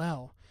love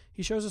well.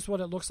 He shows us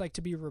what it looks like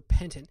to be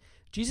repentant.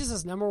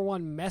 Jesus' number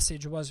one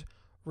message was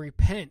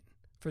repent,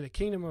 for the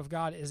kingdom of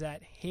God is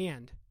at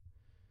hand.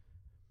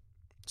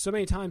 So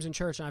many times in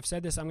church, and I've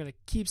said this, I'm going to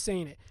keep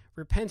saying it,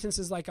 repentance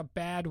is like a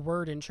bad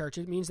word in church.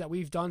 It means that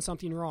we've done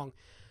something wrong.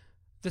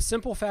 The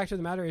simple fact of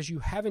the matter is you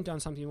haven't done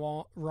something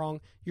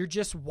wrong. You're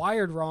just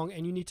wired wrong,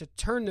 and you need to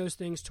turn those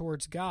things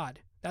towards God.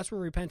 That's what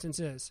repentance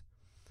is.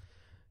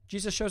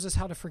 Jesus shows us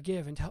how to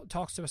forgive and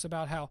talks to us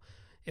about how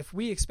if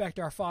we expect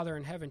our Father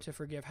in heaven to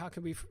forgive, how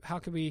can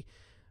we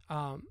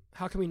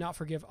not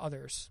forgive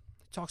others?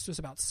 He talks to us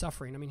about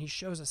suffering. I mean, he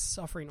shows us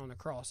suffering on the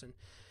cross. And,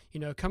 you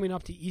know, coming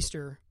up to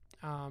Easter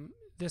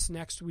this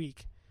next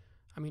week,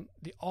 I mean,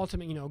 the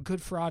ultimate, you know,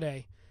 Good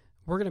Friday,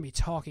 we're going to be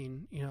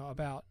talking, you know,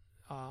 about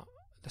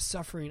the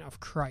suffering of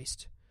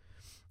Christ.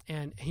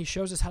 And he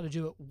shows us how to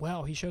do it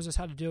well. He shows us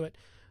how to do it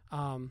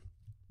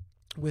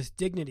with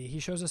dignity. He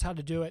shows us how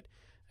to do it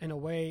in a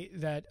way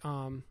that,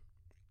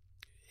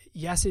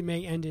 yes, it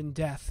may end in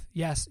death.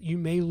 Yes, you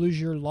may lose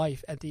your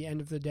life at the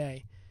end of the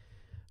day,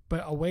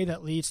 but a way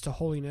that leads to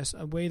holiness,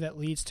 a way that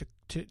leads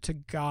to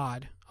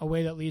God, a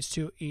way that leads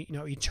to, you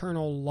know,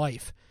 eternal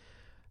life.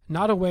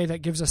 Not a way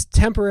that gives us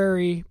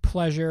temporary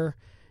pleasure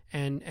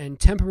and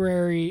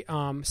temporary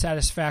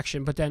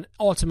satisfaction, but then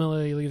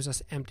ultimately leaves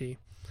us empty.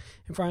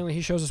 And finally,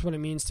 he shows us what it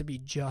means to be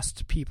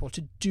just people,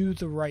 to do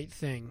the right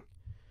thing.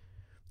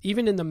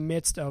 Even in the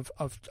midst of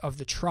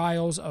the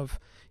trials of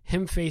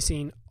him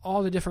facing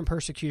all the different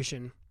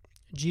persecution,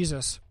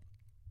 Jesus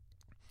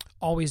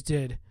always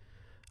did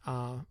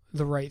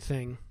the right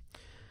thing.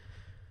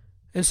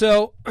 And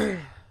so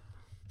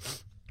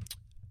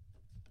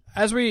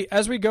as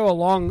we go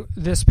along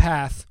this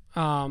path,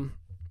 I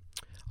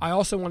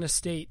also want to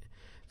state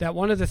that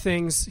one of the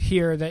things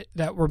here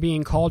that we're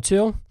being called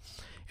to,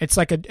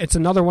 it's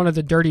another one of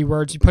the dirty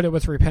words, you put it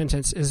with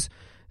repentance, is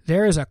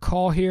there is a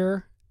call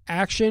here,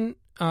 action,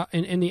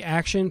 in the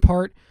action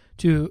part,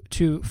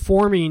 to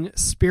forming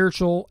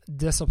spiritual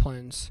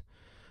disciplines.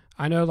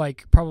 I know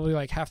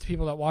probably half the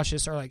people that watch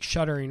this are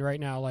shuddering right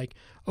now,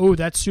 oh,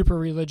 that's super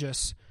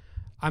religious.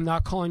 I'm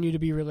not calling you to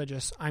be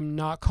religious. I'm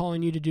not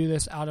calling you to do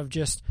this out of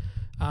just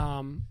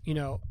some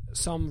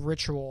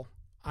ritual.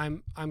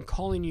 I'm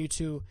calling you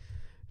to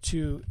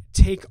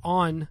take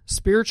on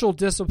spiritual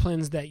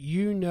disciplines that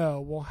you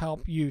know will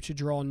help you to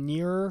draw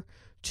nearer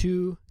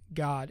to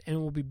God and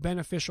will be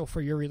beneficial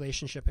for your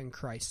relationship in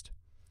Christ.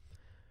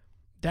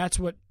 That's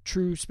what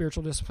true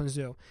spiritual disciplines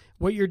do.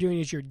 What you're doing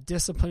is you're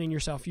disciplining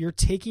yourself. You're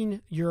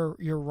taking your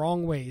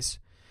wrong ways.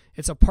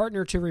 It's a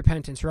partner to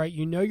repentance, right?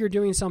 You know you're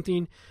doing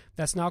something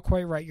that's not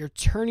quite right. You're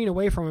turning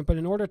away from it, but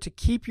in order to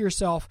keep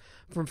yourself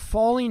from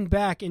falling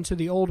back into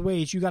the old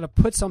ways, you got to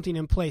put something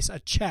in place, a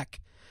check,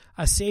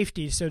 a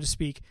safety, so to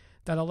speak,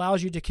 that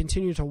allows you to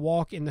continue to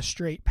walk in the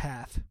straight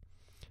path.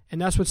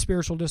 And that's what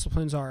spiritual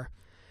disciplines are.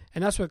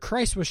 And that's what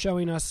Christ was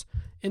showing us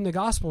in the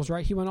Gospels,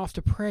 right? He went off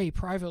to pray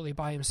privately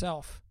by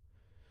himself.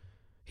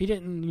 He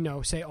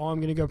didn't, say, "Oh, I'm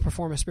going to go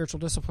perform a spiritual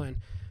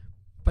discipline."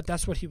 But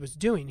that's what he was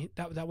doing.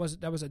 That was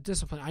a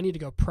discipline. I need to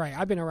go pray.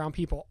 I've been around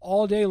people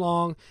all day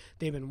long.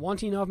 They've been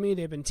wanting of me.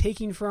 They've been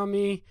taking from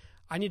me.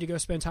 I need to go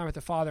spend time with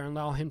the Father and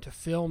allow him to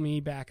fill me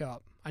back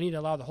up. I need to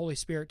allow the Holy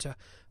Spirit to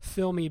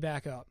fill me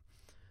back up.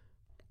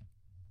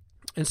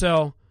 And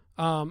so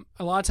a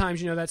lot of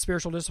times, that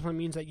spiritual discipline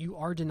means that you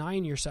are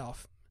denying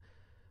yourself.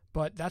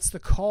 But that's the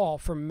call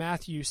from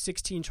Matthew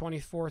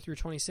 16:24 through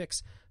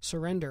 26.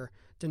 Surrender.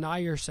 Deny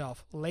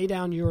yourself. Lay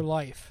down your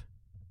life.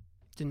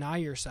 Deny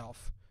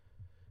yourself.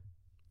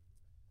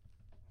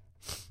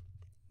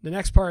 The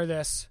next part of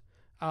this,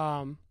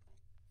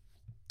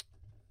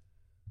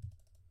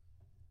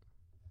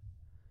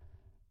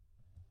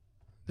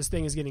 this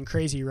thing is getting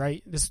crazy,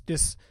 right?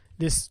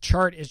 This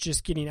chart is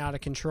just getting out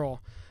of control.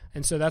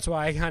 And so that's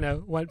why I kind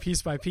of went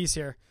piece by piece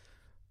here.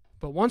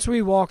 But once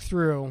we walk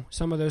through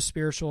some of those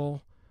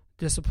spiritual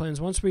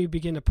disciplines, once we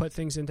begin to put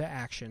things into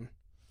action,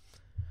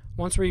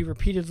 once we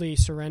repeatedly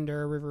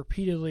surrender, we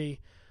repeatedly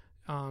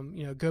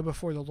go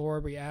before the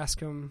Lord, we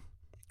ask him,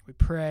 we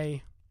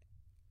pray,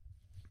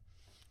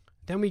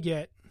 then we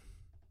get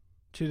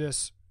to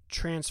this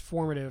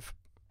transformative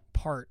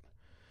part.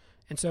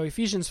 And so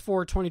Ephesians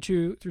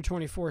 4:22 through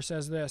 24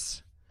 says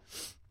this,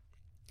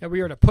 that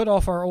we are to put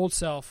off our old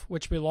self,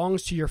 which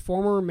belongs to your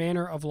former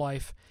manner of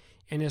life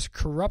and is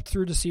corrupt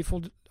through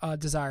deceitful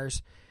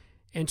desires,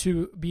 and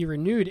to be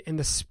renewed in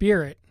the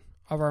spirit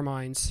of our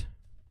minds,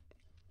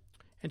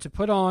 and to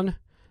put on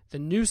the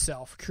new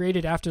self,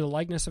 created after the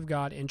likeness of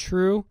God in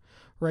true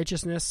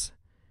righteousness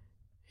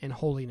in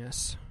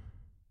holiness.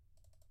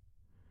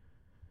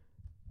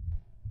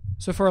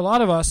 So for a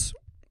lot of us,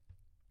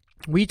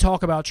 we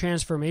talk about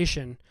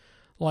transformation.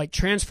 Like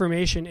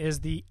transformation is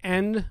the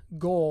end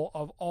goal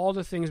of all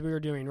the things we are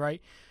doing,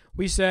 right?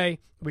 We say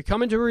we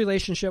come into a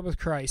relationship with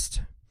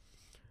Christ.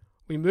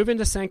 We move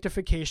into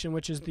sanctification,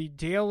 which is the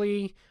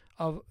daily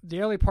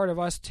part of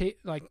us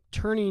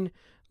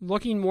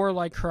looking more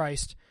like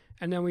Christ.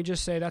 And then we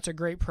just say that's a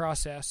great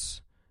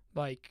process.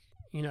 Like,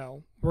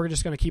 we're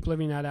just going to keep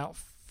living that out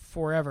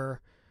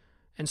forever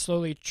and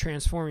slowly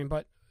transforming.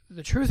 But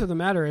the truth of the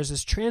matter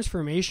is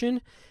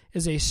transformation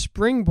is a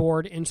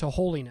springboard into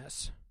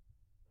holiness.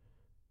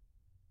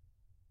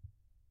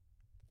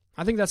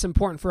 I think that's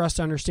important for us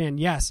to understand.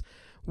 Yes,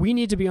 we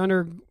need to be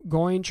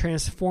undergoing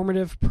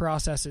transformative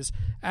processes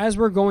as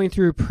we're going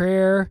through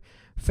prayer,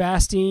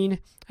 fasting,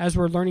 as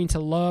we're learning to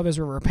love, as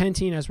we're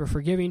repenting, as we're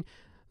forgiving.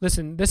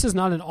 Listen, this is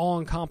not an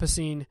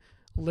all-encompassing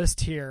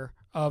list here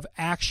of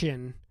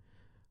action.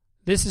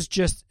 This is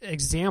just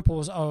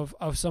examples of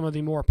some of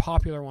the more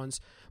popular ones.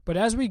 But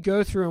as we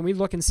go through and we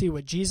look and see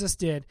what Jesus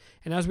did,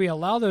 and as we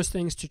allow those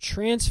things to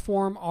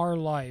transform our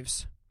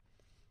lives,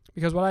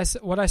 because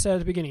what I said at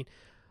the beginning,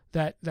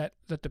 that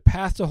the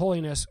path to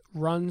holiness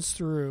runs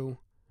through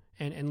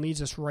and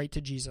leads us right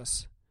to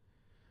Jesus.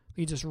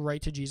 Leads us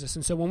right to Jesus.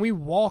 And so when we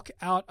walk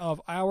out of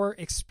our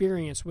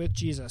experience with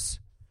Jesus,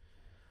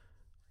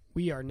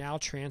 we are now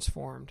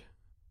transformed.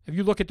 If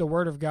you look at the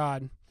Word of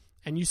God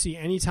and you see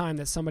any time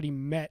that somebody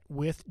met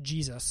with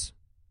Jesus,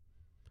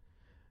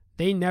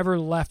 they never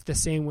left the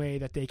same way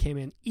that they came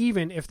in.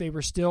 Even if they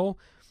were still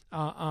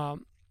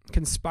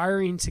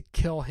conspiring to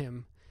kill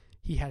him,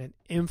 he had an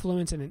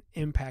influence and an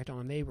impact on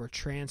them. They were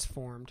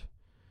transformed.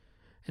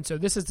 And so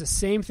this is the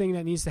same thing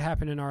that needs to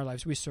happen in our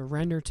lives. We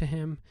surrender to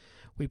him.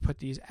 We put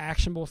these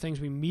actionable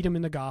things. We meet him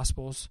in the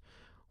Gospels.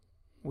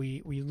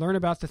 We learn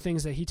about the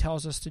things that he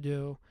tells us to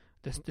do,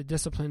 the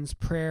disciplines,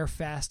 prayer,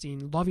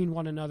 fasting, loving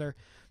one another,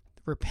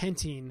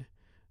 repenting,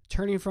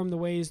 turning from the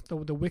ways, the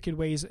wicked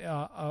ways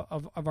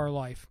of our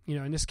life.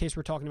 In this case,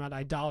 we're talking about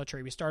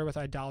idolatry. We started with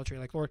idolatry.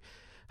 Like, Lord,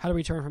 how do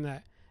we turn from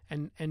that?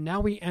 And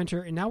now we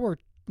enter, and now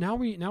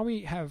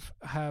we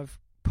have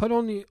put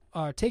on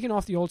taken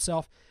off the old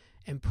self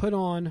and put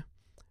on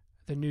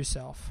the new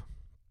self.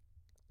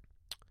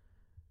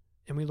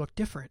 And we look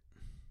different.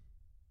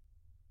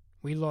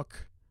 We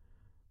look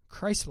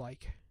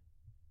Christ-like.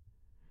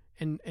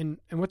 And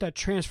what that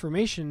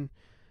transformation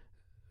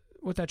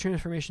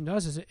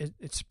does is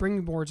it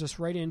springboards us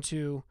right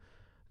into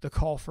the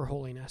call for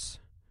holiness.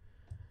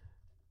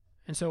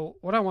 And so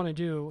what I want to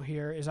do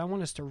here is I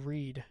want us to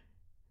read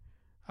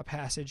a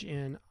passage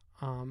in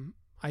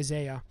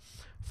Isaiah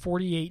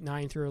 48,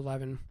 9 through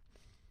 11.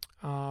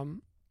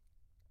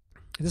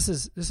 This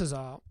is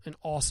an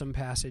awesome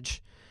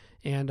passage.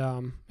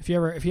 And if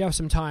you have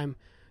some time,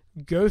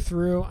 go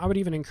through. I would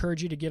even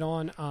encourage you to get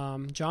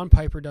on. John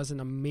Piper does an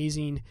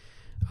amazing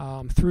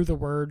through the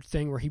word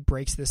thing where he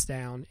breaks this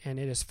down, and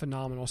it is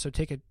phenomenal. So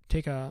take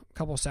a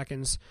couple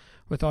seconds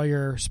with all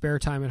your spare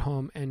time at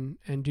home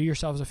and do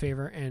yourselves a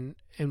favor and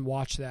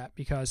watch that,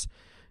 because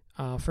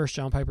first,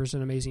 John Piper is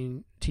an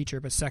amazing teacher,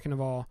 but second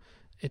of all,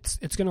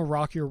 it's going to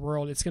rock your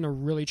world. It's going to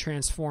really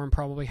transform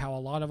probably how a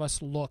lot of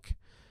us look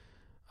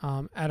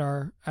at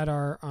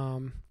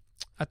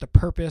the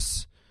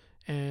purpose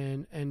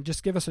and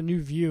just give us a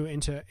new view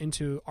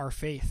into our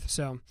faith.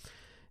 So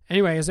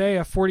anyway,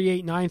 Isaiah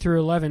 48, 9 through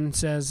 11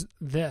 says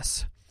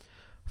this: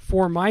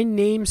 "For my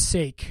name's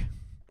sake,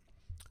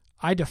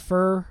 I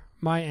defer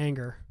my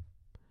anger.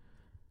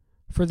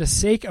 For the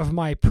sake of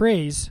my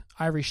praise,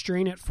 I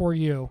restrain it for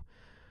you,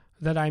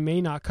 that I may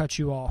not cut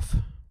you off.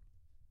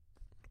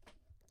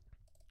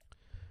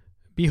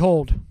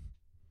 Behold,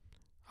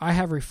 I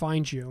have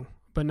refined you,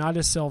 but not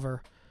as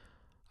silver.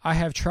 I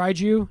have tried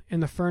you in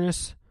the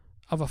furnace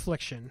of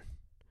affliction.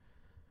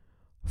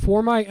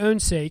 For my own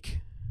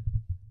sake,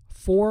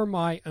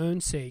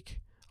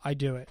 I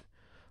do it.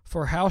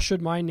 For how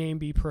should my name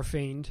be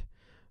profaned?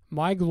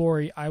 My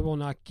glory I will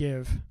not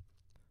give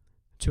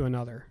to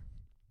another."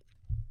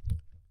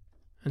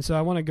 And so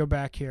I want to go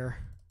back here,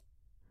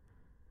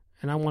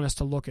 and I want us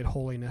to look at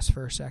holiness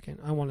for a second.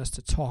 I want us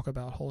to talk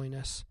about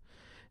holiness.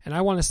 And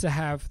I want us to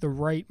have the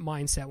right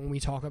mindset when we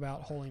talk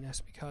about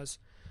holiness, because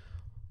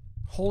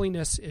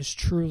holiness is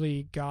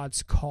truly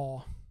God's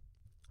call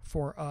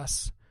for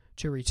us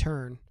to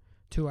return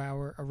to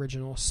our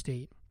original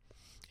state.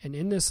 And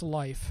in this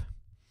life,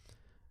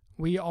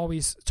 we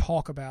always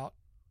talk about,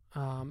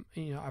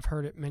 I've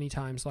heard it many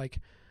times, like,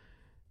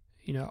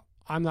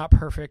 I'm not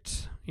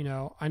perfect.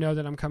 I know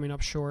that I'm coming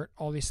up short,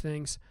 all these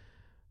things.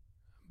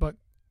 But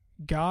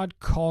God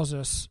calls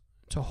us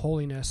to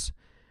holiness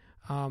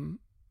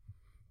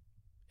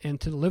and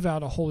to live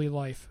out a holy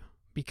life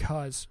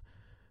because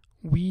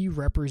we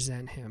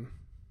represent him.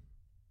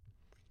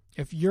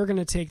 If you're going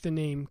to take the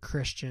name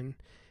Christian,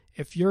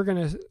 if you're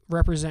going to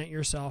represent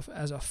yourself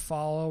as a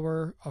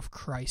follower of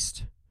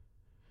Christ,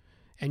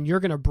 and you're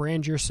going to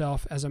brand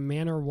yourself as a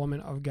man or woman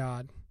of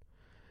God,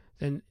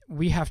 then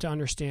we have to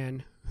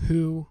understand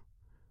who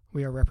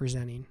we are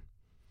representing.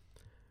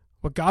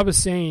 What God was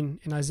saying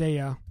in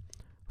Isaiah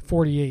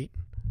 48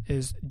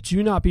 is,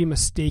 do not be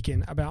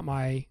mistaken about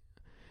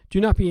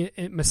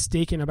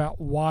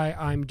why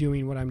I'm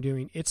doing what I'm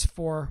doing. It's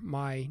for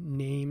my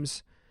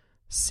name's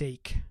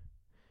sake.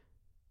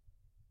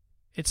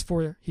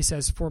 He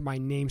says, for my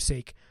name's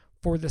sake,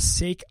 for the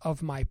sake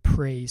of my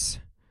praise.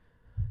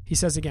 He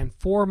says again,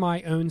 for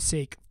my own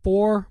sake,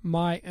 for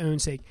my own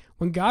sake.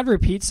 When God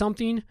repeats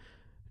something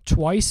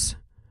twice,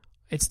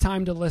 it's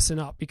time to listen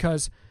up,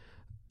 because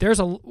there's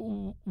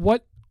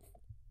what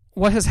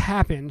has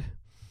happened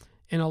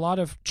in a lot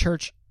of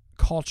church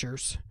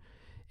cultures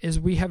is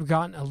we have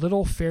gotten a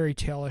little fairy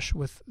tale-ish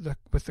with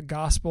the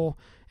gospel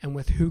and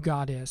with who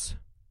God is.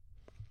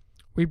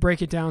 We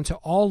break it down to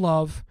all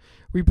love.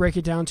 We break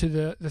it down to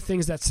the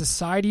things that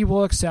society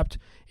will accept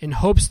in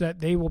hopes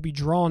that they will be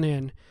drawn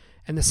in.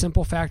 And the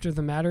simple fact of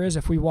the matter is,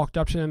 if we walked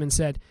up to them and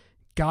said,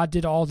 God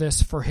did all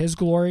this for his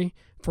glory,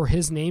 for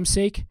his name's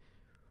sake,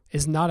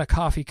 is not a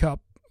coffee cup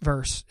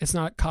verse. It's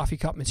not coffee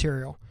cup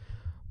material.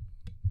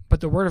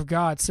 But the Word of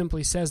God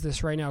simply says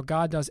this right now.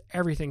 God does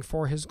everything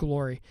for his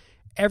glory,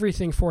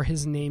 everything for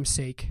his name's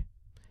sake,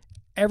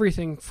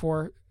 everything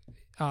for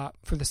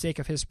the sake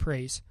of his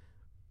praise.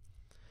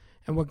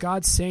 And what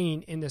God's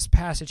saying in this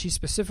passage, he's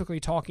specifically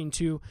talking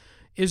to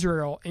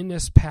Israel in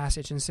this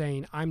passage and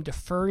saying, I'm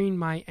deferring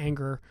my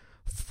anger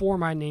for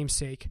my name's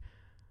sake.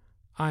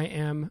 I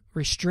am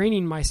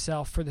restraining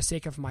myself for the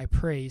sake of my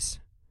praise.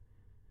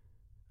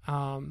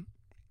 And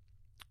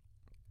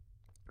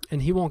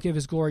he won't give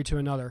his glory to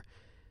another.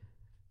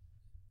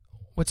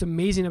 What's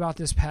amazing about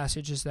this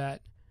passage is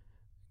that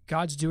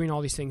God's doing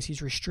all these things.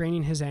 He's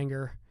restraining his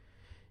anger.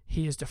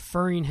 He is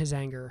deferring his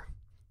anger.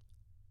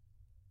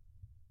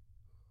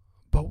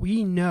 But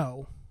we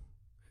know,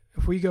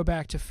 if we go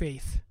back to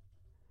faith,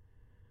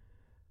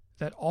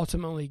 that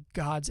ultimately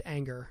God's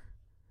anger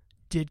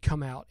did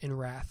come out in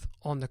wrath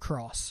on the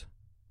cross.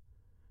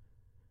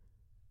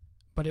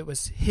 But it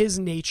was his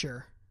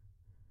nature.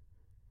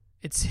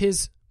 It's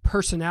his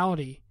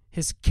personality,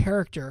 his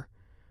character,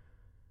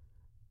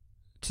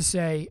 to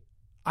say,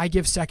 I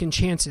give second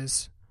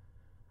chances.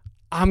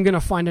 I'm going to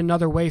find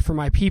another way for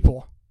my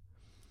people.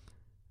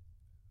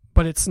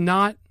 But it's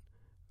not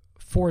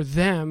for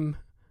them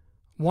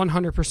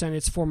 100%,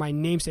 it's for my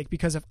namesake,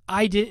 because if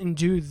I didn't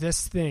do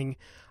this thing,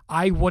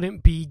 I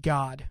wouldn't be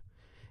God.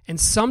 And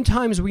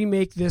sometimes we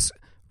make this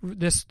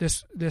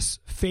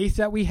faith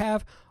that we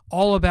have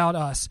all about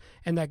us,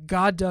 and that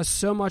God does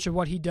so much of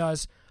what he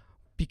does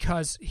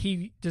because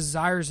he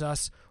desires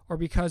us, or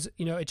because,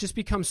 it just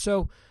becomes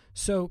so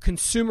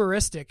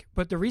consumeristic.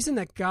 But the reason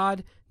that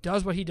God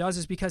does what he does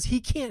is because he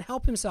can't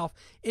help himself.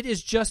 It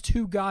is just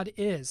who God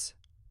is.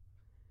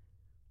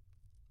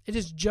 It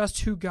is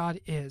just who God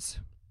is.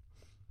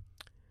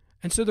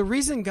 And so the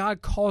reason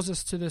God calls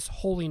us to this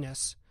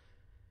holiness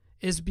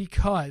is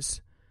because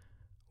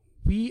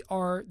we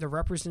are the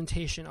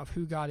representation of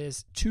who God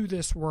is to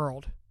this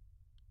world.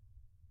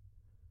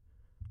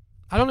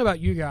 I don't know about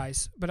you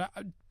guys, but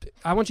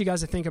I want you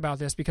guys to think about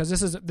this, because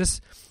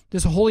this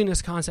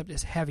holiness concept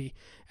is heavy,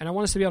 and I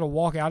want us to be able to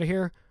walk out of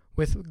here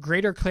with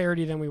greater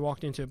clarity than we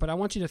walked into it. But I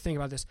want you to think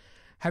about this.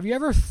 Have you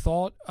ever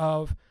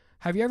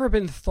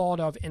been thought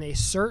of in a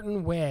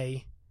certain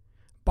way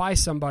by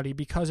somebody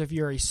because of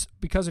your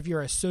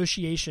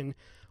association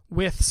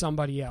with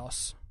somebody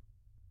else?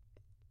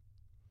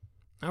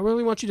 I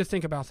really want you to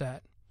think about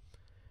that.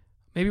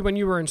 Maybe when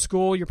you were in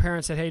school, your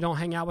parents said, hey, don't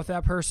hang out with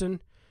that person.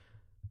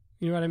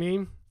 You know what I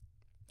mean?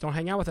 Don't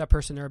hang out with that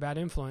person. They're a bad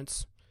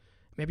influence.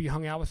 Maybe you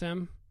hung out with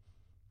them.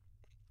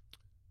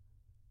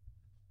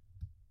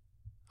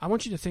 I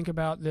want you to think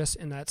about this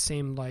in that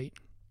same light.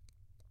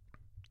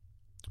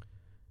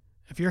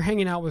 If you're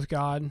hanging out with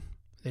God,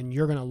 then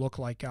you're going to look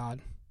like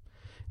God.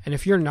 And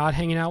if you're not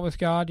hanging out with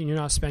God, and you're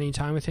not spending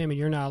time with him, and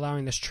you're not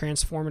allowing this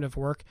transformative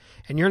work,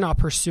 and you're not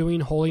pursuing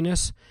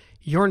holiness,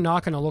 you're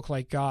not going to look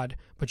like God,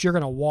 but you're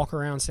going to walk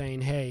around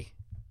saying, hey,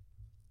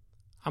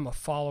 I'm a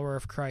follower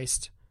of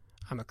Christ.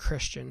 I'm a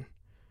Christian.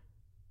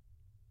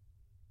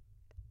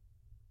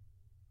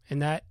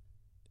 And that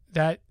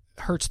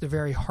hurts the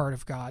very heart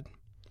of God.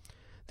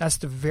 That's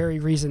the very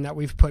reason that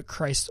we've put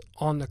Christ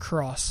on the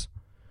cross.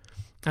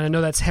 And I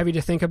know that's heavy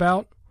to think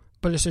about,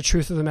 but it's the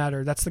truth of the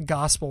matter. That's the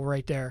gospel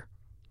right there.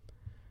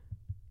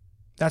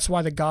 That's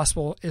why the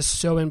gospel is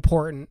so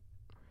important.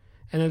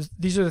 And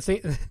these are the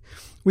things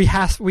we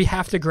have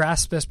to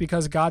grasp this,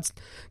 because God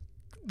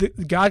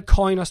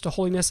calling us to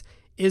holiness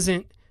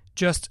isn't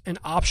just an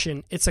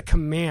option, it's a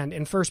command.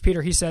 In 1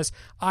 Peter, he says,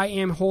 I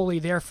am holy,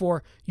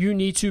 therefore you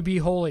need to be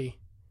holy.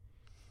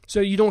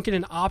 So you don't get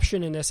an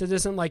option in this. It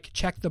isn't like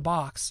check the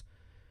box.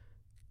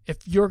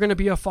 If you're going to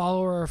be a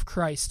follower of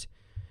Christ,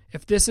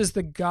 if this is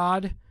the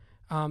God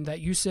that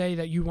you say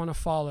that you want to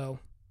follow,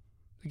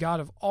 the God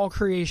of all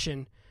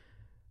creation,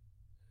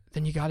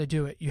 then you got to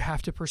do it. You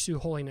have to pursue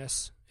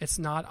holiness. It's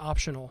not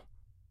optional.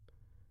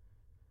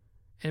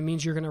 It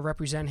means you're going to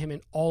represent him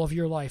in all of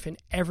your life, in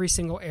every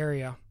single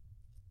area.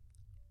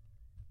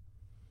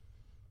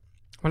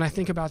 When I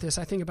think about this,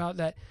 I think about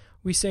that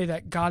we say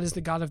that God is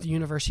the God of the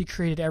universe. He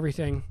created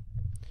everything.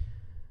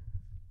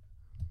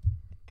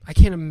 I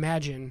can't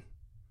imagine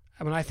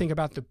when I think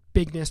about the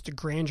bigness, the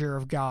grandeur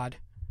of God.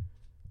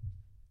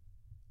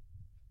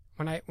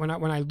 When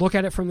I look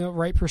at it from the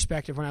right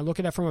perspective, when I look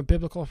at it from a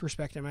biblical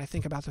perspective, and I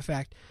think about the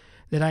fact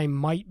that I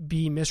might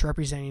be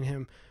misrepresenting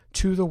him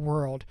to the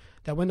world,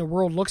 that when the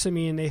world looks at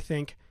me and they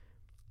think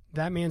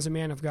that man's a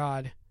man of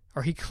God,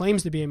 or he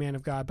claims to be a man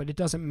of God, but it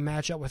doesn't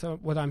match up with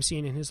what I'm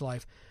seeing in his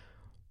life,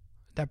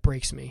 that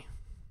breaks me.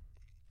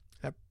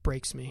 That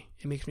breaks me.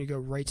 It makes me go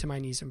right to my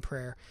knees in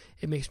prayer.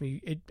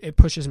 It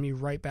pushes me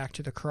right back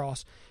to the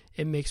cross.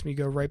 It makes me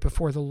go right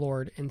before the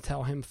Lord and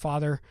tell him,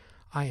 Father,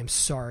 I am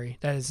sorry.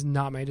 That is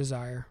not my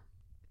desire.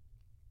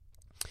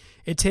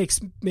 It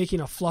takes making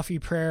a fluffy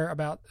prayer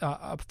about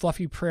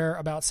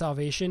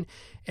salvation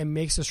and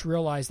makes us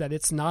realize that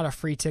it's not a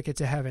free ticket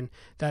to heaven,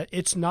 that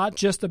it's not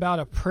just about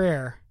a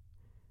prayer,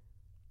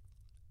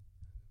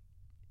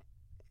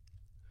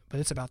 but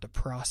it's about the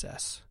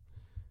process.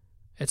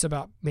 It's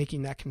about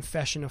making that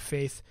confession of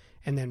faith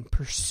and then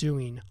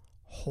pursuing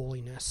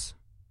holiness.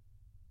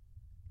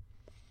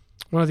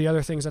 One of the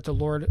other things that the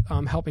Lord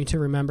helped me to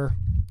remember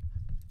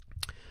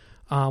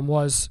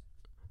was,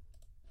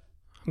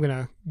 I'm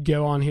going to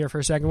go on here for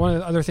a second. One of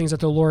the other things that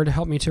the Lord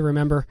helped me to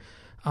remember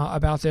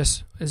about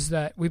this is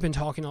that we've been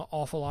talking an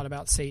awful lot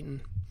about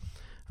Satan.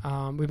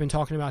 We've been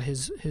talking about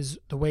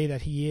the way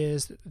that he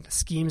is, the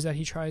schemes that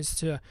he tries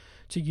to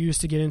use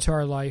to get into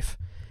our life.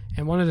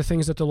 And one of the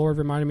things that the Lord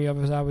reminded me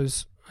of as I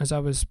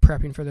was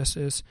prepping for this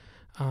is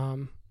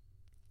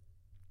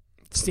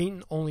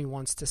Satan only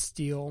wants to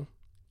steal,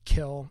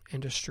 kill,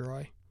 and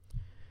destroy.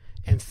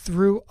 And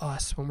through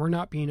us, when we're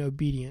not being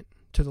obedient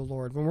to the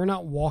Lord, when we're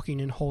not walking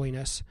in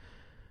holiness,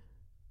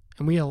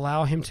 and we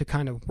allow him to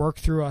kind of work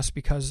through us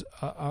because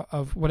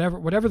of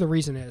whatever the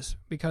reason is,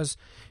 because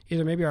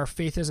either maybe our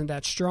faith isn't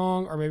that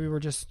strong, or maybe we're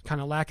just kind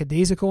of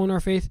lackadaisical in our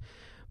faith.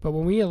 But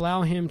when we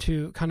allow him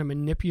to kind of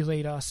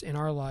manipulate us in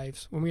our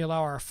lives, when we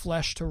allow our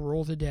flesh to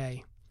rule the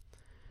day,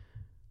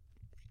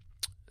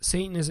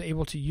 Satan is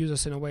able to use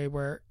us in a way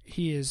where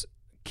he is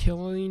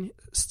killing,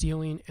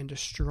 stealing, and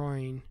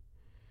destroying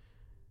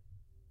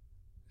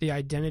the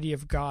identity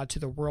of God to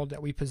the world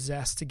that we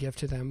possess to give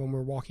to them when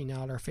we're walking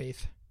out our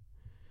faith.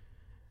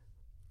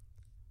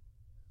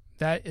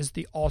 That is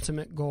the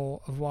ultimate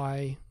goal of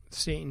why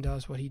Satan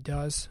does what he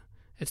does.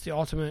 It's the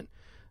ultimate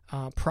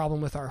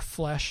problem with our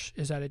flesh,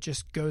 is that it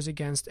just goes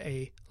against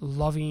a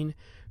loving,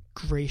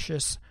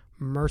 gracious,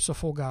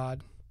 merciful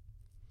God.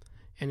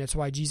 And it's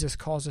why Jesus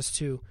calls us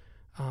to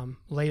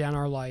lay down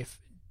our life,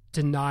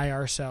 deny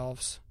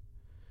ourselves,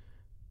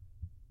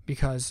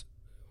 because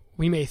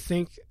we may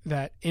think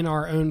that in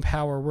our own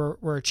power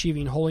we're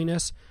achieving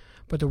holiness,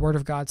 but the Word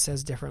of God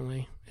says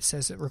differently. It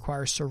says it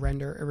requires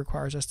surrender. It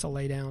requires us to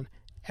lay down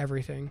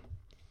everything.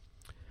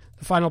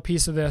 The final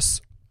piece of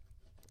this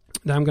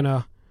that I'm going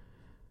to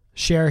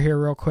share here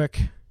real quick,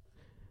 and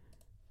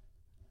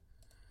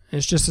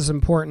it's just as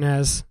important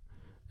as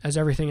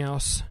everything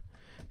else,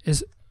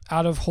 is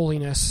out of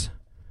holiness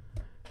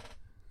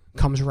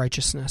comes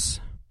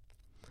righteousness.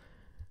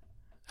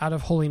 Out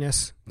of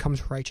holiness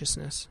comes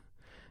righteousness.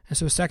 And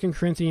so 2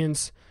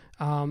 Corinthians,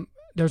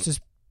 there's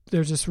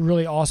this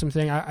really awesome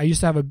thing. I used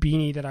to have a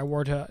beanie that I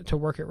wore to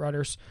work at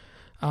Rutgers.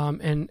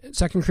 And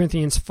 2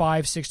 Corinthians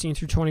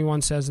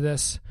 5:16-21 says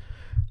this: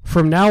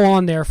 "From now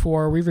on,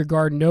 therefore, we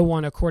regard no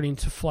one according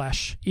to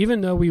flesh.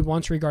 Even though we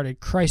once regarded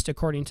Christ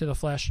according to the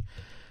flesh,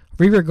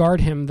 we regard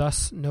him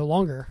thus no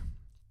longer.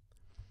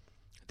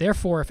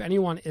 Therefore, if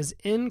anyone is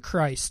in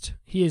Christ,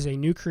 he is a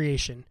new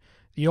creation.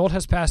 The old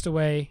has passed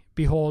away.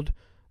 Behold,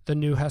 the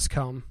new has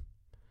come.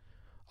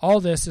 All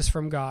this is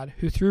from God,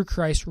 who through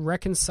Christ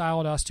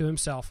reconciled us to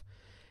himself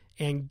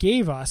and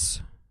gave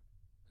us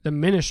the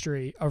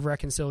ministry of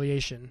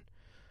reconciliation.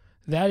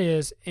 That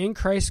is, in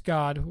Christ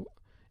God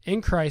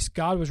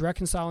was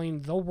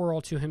reconciling the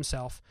world to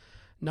himself,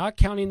 not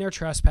counting their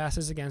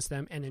trespasses against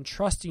them, and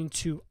entrusting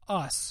to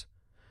us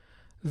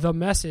the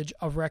message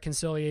of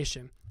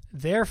reconciliation.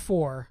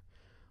 Therefore,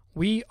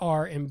 we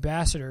are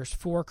ambassadors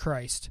for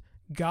Christ,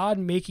 God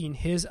making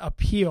his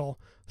appeal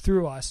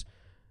through us.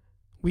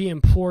 We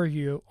implore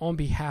you on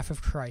behalf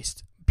of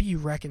Christ, be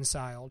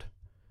reconciled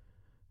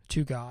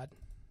to God."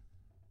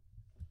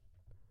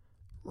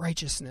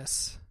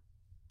 Righteousness.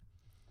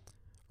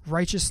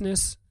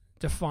 Righteousness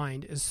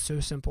defined is so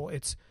simple.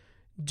 It's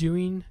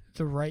doing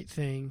the right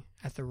thing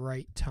at the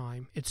right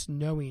time. It's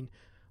knowing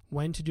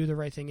when to do the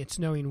right thing. It's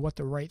knowing what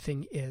the right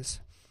thing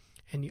is.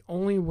 And the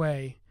only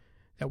way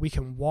that we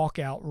can walk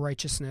out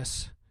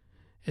righteousness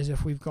is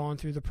if we've gone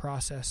through the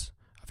process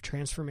of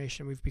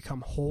transformation. We've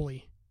become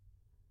holy.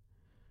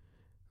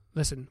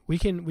 Listen, we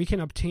can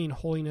obtain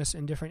holiness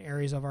in different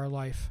areas of our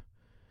life.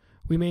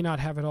 We may not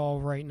have it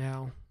all right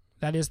now.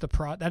 That is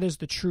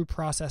the true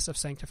process of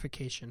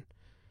sanctification.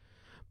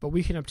 But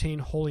we can obtain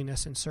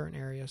holiness in certain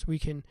areas. We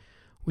can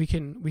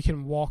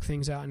walk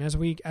things out, and as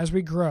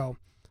we grow,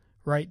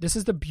 right? This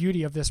is the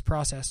beauty of this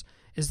process,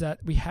 is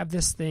that we have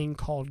this thing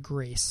called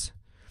grace.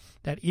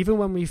 That even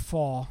when we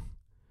fall,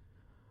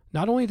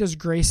 not only does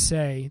grace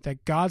say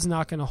that God's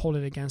not going to hold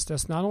it against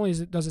us, not only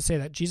does it say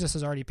that Jesus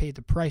has already paid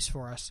the price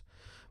for us,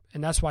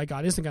 And that's why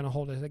God isn't going to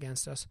hold it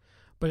against us.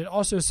 But it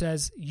also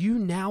says you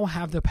now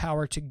have the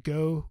power to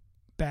go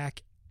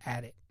back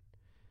at it.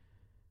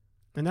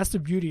 And that's the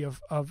beauty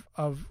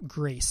of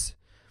grace.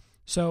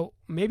 So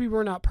maybe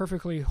we're not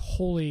perfectly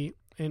holy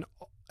in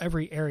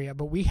every area,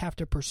 but we have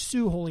to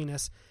pursue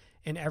holiness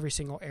in every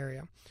single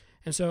area.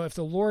 And so if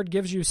the Lord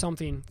gives you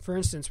something, for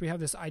instance, we have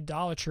this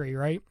idolatry,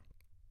 right?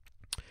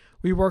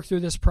 We work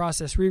through this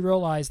process. We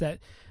realize that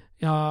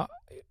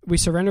we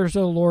surrender to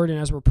the Lord, and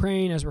as we're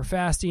praying, as we're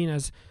fasting,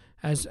 as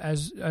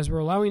we're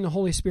allowing the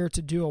Holy Spirit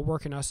to do a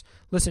work in us.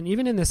 Listen,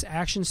 even in this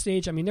action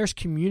stage, I mean, there's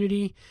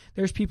community,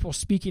 there's people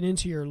speaking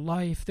into your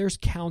life, there's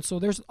counsel,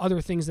 there's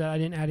other things that I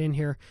didn't add in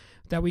here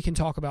that we can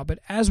talk about. But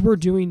as we're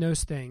doing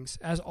those things,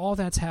 as all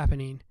that's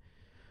happening,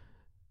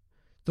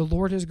 the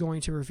Lord is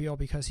going to reveal,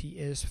 because he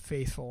is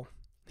faithful.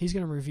 He's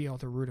going to reveal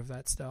the root of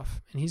that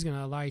stuff, and he's going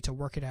to allow you to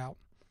work it out.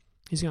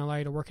 He's going to allow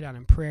you to work it out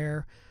in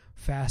prayer,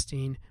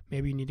 fasting.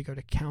 Maybe you need to go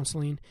to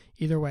counseling.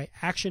 Either way,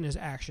 action is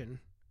action.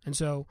 And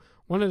so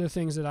one of the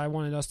things that I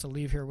wanted us to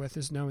leave here with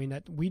is knowing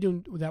that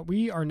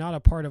we are not a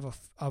part of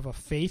a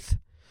faith.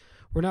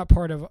 We're not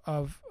part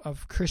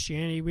of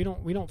Christianity. We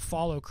don't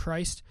follow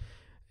Christ.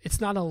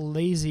 It's not a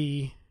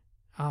lazy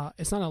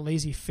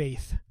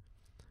faith.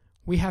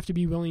 We have to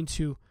be willing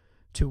to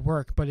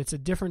work, but it's a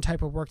different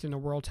type of work than the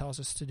world tells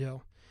us to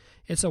do.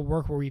 It's a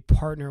work where we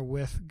partner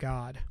with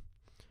God.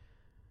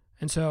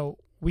 And so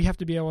we have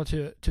to be able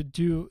to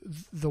do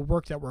the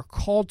work that we're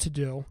called to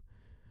do,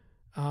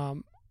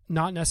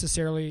 not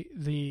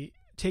necessarily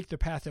take the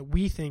path that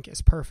we think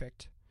is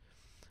perfect.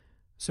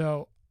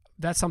 So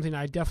that's something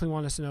I definitely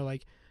want us to know.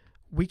 Like,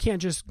 we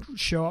can't just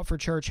show up for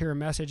church, hear a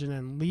message, and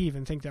then leave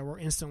and think that we're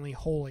instantly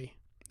holy.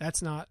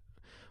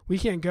 We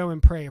can't go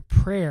and pray a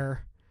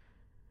prayer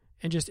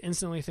and just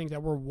instantly think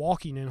that we're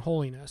walking in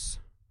holiness.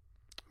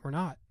 We're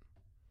not.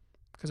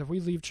 Because if we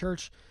leave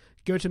church,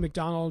 go to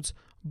McDonald's,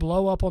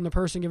 blow up on the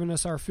person giving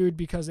us our food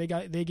because they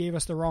gave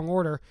us the wrong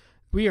order,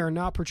 we are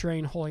not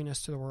portraying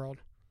holiness to the world.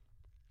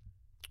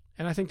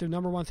 And I think the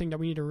number one thing that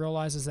we need to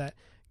realize is that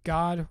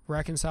God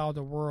reconciled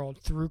the world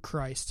through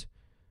Christ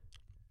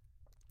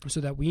so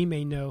that we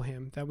may know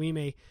him, that we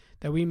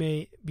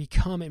may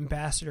become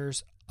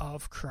ambassadors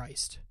of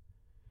Christ.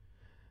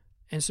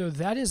 And so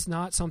that is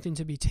not something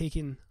to be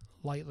taken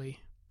lightly.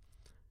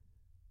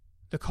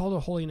 The call to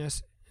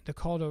holiness, the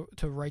call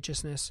to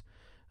righteousness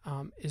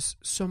is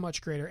so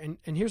much greater.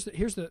 And here's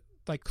the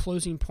like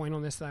closing point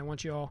on this that I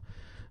want you all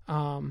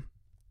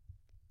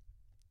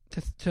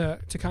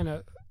to kind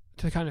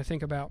of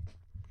think about.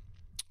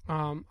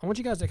 I want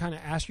you guys to kind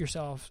of ask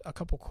yourselves a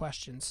couple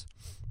questions.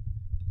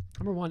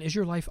 Number one, is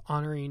your life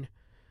honoring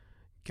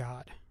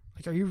God?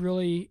 Like, are you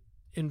really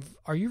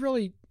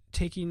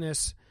taking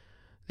this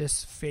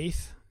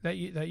faith that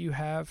you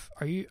have?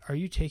 Are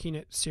you taking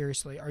it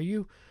seriously? Are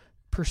you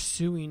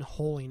pursuing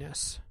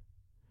holiness?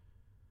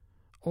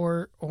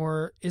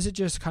 Or is it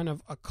just kind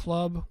of a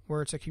club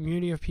where it's a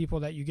community of people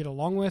that you get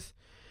along with?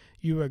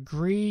 You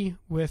agree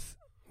with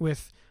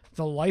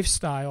the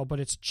lifestyle,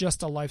 but it's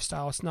just a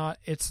lifestyle.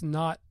 It's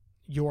not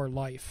your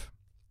life.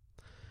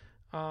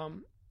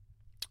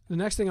 The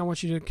next thing I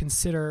want you to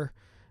consider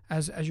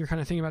as you're kind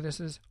of thinking about this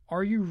is,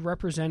 are you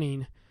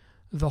representing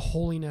the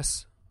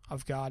holiness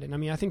of God? And I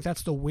mean, I think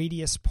that's the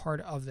weightiest part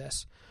of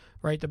this,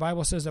 right? The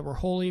Bible says that we're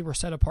holy, we're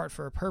set apart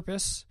for a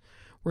purpose.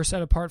 We're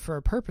set apart for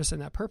a purpose,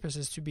 and that purpose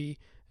is to be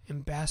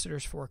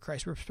ambassadors for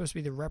Christ. We're supposed to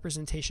be the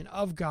representation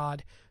of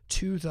God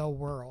to the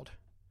world.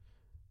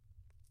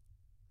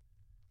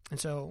 And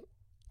so,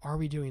 are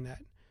we doing that?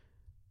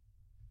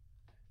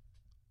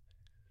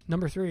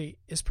 Number 3,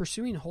 is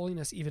pursuing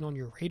holiness even on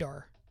your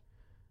radar?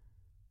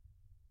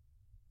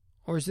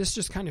 Or is this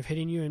just kind of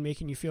hitting you and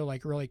making you feel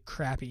like really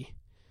crappy?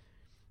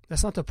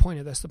 That's not the point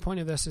of this. The point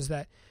of this is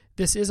that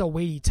this is a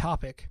weighty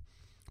topic,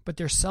 but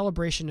there's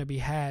celebration to be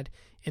had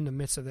in the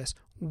midst of this.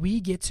 We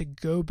get to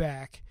go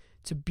back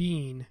to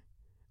being,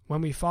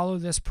 when we follow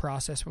this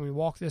process, when we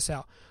walk this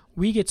out,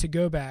 we get to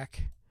go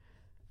back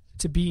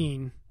to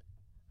being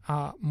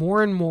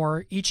more and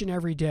more each and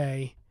every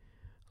day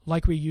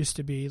like we used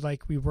to be,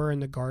 like we were in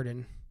the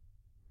garden.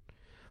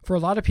 For a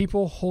lot of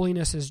people,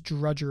 holiness is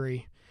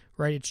drudgery,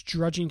 right? It's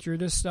drudging through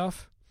this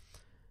stuff.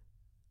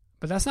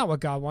 But that's not what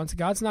God wants.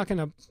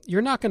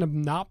 You're not going to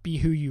not be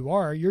who you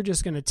are. You're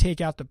just going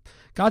to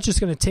God's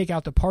just going to take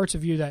out the parts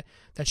of you that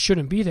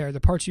shouldn't be there, the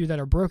parts of you that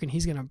are broken.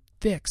 He's going to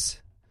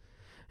fix.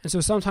 And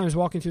so sometimes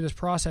walking through this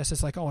process,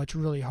 it's like, oh, it's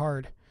really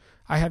hard.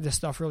 I have this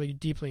stuff really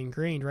deeply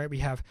ingrained, right? We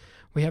have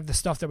the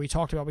stuff that we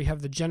talked about. We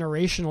have the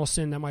generational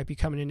sin that might be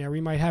coming in there.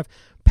 We might have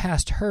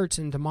past hurts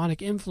and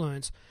demonic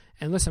influence.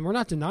 And listen, we're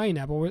not denying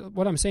that, but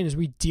what I'm saying is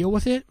we deal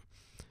with it.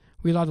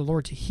 We allow the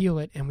Lord to heal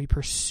it, and we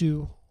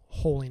pursue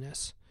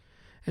holiness.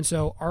 And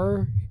so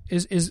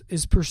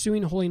is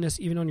pursuing holiness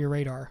even on your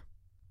radar?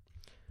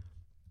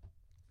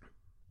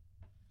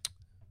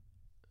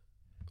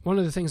 One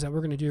of the things that we're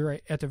going to do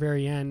right at the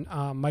very end,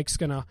 Mike's is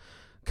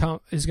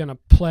going to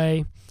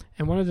play,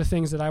 and one of the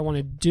things that I want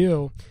to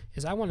do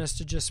is I want us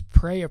to just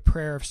pray a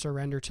prayer of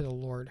surrender to the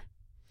Lord.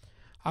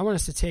 I want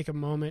us to take a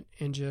moment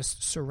and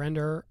just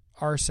surrender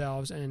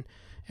ourselves. And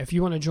if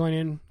you want to join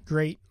in,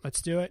 great,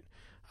 let's do it.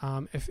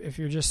 If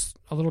you're just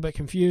a little bit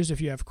confused,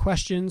 if you have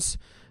questions,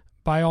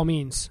 by all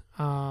means,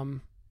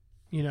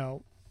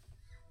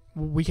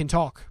 we can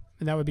talk,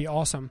 and that would be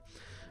awesome.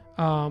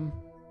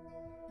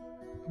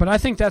 But I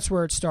think that's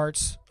where it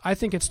starts. I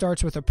think it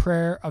starts with a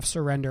prayer of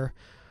surrender.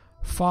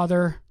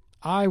 Father,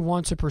 I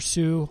want to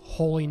pursue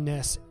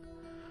holiness.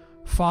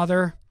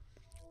 Father,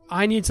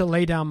 I need to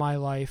lay down my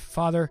life.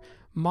 Father,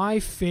 my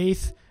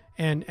faith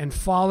and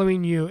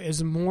following you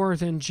is more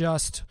than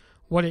just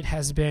what it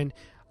has been.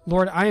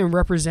 Lord, I am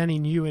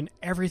representing you in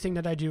everything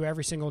that I do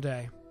every single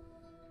day.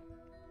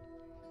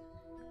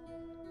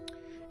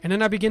 And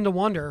then I begin to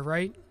wonder,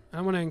 right?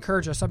 I want to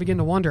encourage us. I begin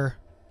to wonder,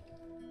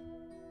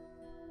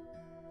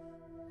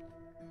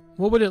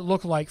 what would it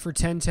look like for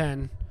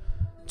 1010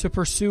 to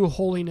pursue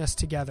holiness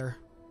together?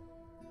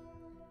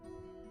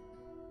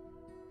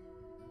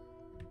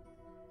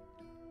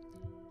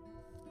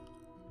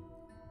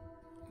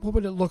 What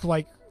would it look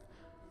like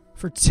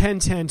for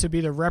 1010 to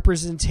be the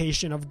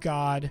representation of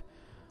God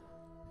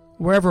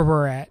wherever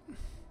we're at?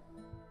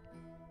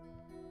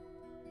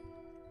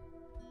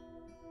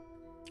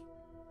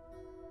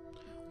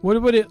 What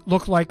would it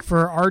look like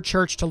for our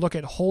church to look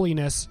at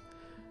holiness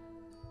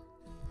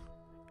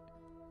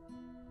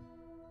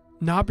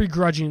not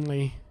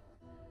begrudgingly,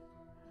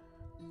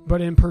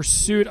 but in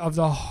pursuit of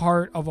the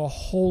heart of a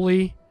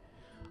holy,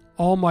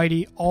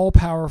 almighty,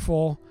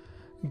 all-powerful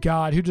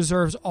God who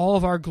deserves all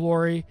of our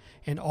glory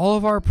and all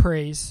of our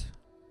praise,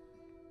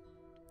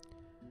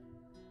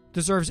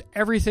 deserves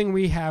everything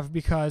we have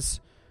because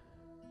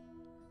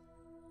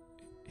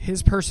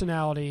his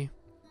personality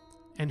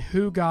and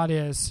who God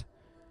is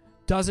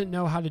doesn't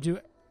know how to do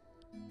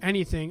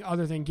anything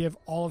other than give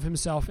all of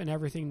himself in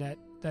everything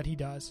that he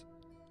does.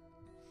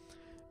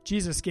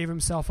 Jesus gave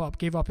himself up,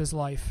 gave up his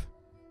life.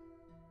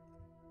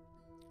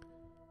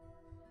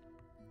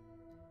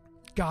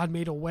 God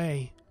made a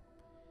way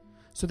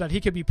so that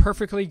he could be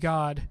perfectly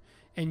God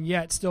and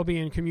yet still be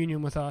in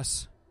communion with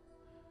us.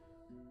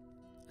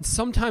 And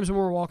sometimes when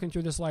we're walking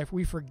through this life,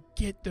 we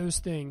forget those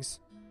things.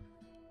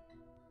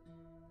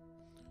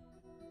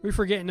 We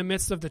forget in the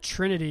midst of the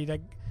Trinity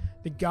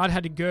that God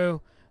had to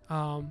go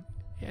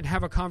and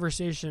have a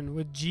conversation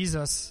with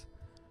Jesus.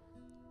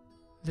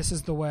 This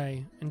is the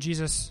way. And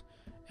Jesus,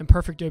 in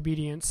perfect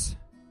obedience,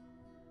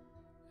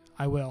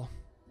 I will.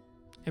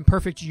 In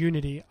perfect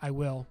unity, I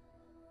will.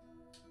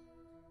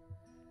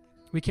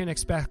 We can't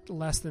expect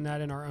less than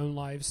that in our own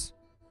lives.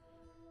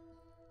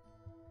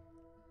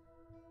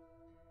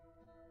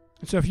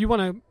 And so if you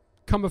want to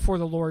come before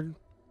the Lord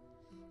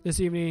this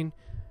evening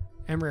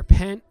and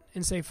repent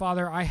and say,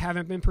 Father, I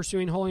haven't been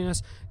pursuing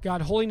holiness.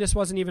 God, holiness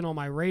wasn't even on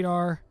my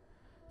radar.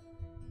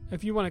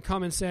 If you want to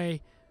come and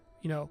say,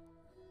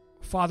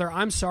 Father,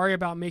 I'm sorry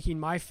about making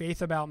my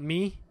faith about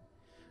me,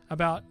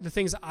 about the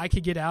things I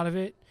could get out of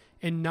it,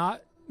 and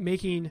not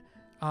making,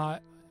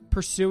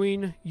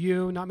 pursuing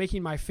you, not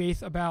making my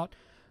faith about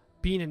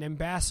being an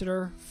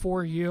ambassador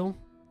for you.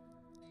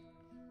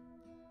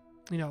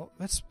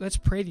 Let's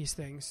pray these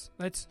things.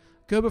 Let's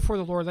go before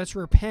the Lord. Let's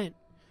repent.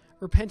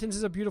 Repentance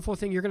is a beautiful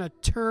thing. You're going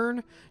to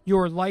turn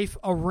your life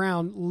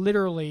around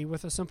literally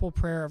with a simple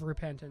prayer of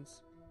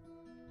repentance.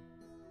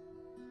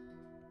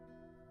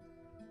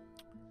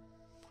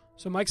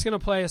 So Mike's going to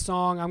play a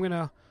song.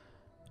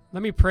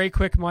 Let me pray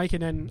quick, Mike,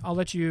 and then I'll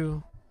let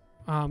you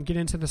get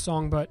into the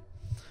song. But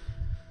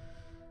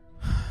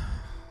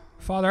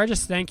Father, I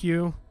just thank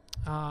you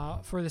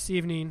for this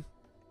evening.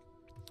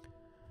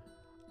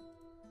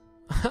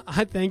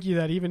 I thank you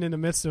that even in the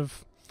midst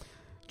of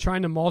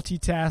trying to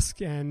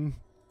multitask and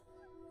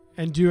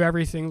do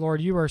everything,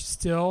 Lord, you are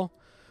still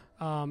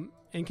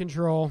in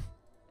control.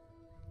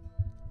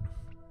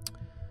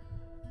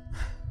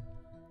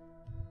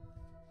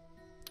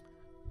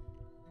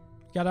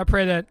 God, I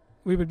pray that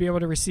we would be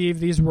able to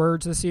receive these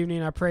words this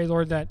evening. I pray,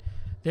 Lord, that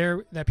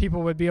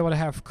people would be able to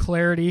have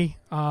clarity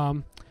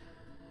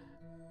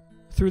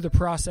through the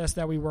process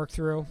that we work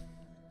through.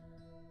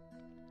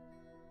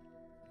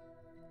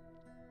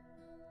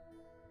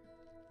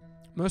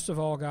 Most of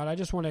all, God, I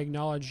just want to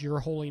acknowledge your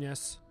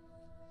holiness.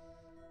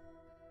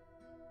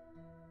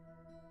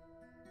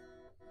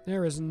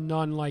 There is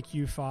none like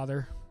you,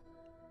 Father.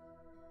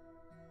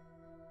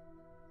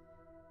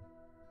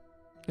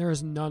 There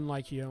is none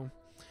like you.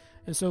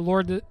 And so,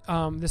 Lord,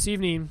 this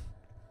evening,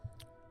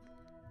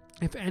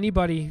 if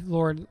anybody,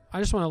 Lord, I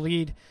just want to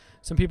lead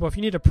some people. If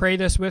you need to pray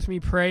this with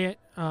me, pray it.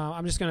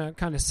 I'm just going to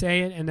kind of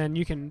say it, and then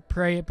you can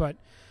pray it. But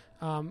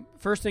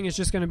first thing is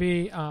just going to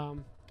be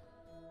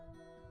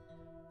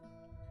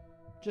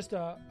just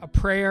a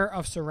prayer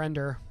of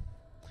surrender.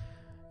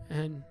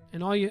 And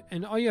all you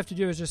have to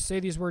do is just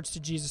say these words to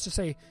Jesus. Just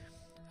say,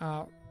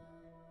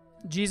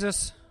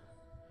 Jesus,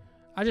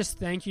 I just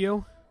thank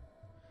you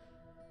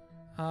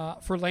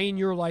for laying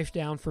your life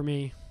down for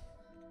me.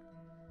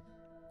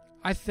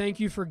 I thank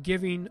you for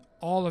giving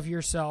all of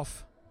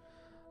yourself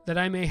that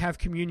I may have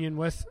communion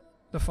with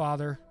the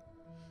Father,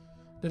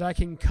 that I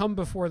can come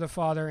before the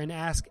Father and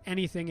ask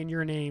anything in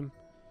your name.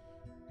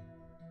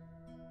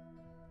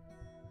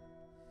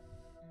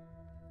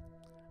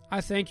 I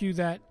thank you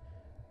that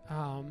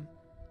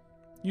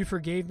you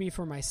forgave me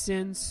for my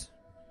sins,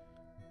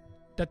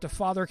 that the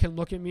Father can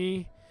look at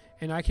me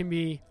and I can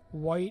be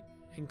white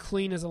and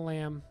clean as a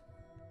lamb.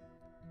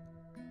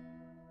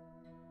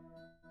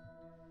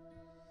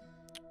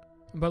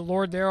 But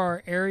Lord, there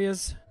are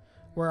areas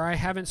where I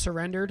haven't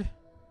surrendered.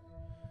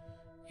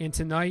 And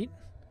tonight,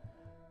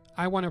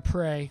 I want to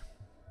pray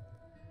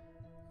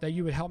that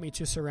you would help me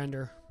to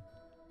surrender.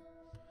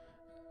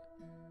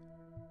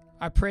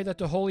 I pray that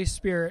the Holy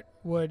Spirit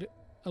would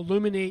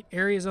illuminate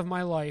areas of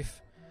my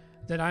life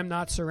that I'm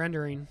not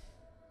surrendering.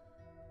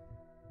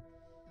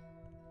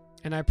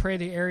 And I pray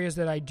the areas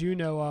that I do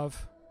know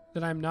of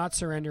that I'm not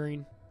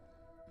surrendering,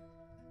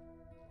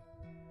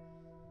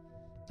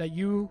 that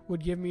you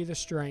would give me the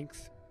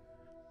strength,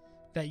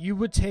 that you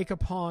would take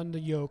upon the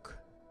yoke.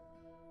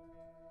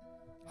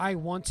 I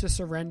want to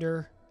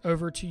surrender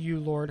over to you,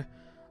 Lord.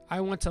 I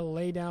want to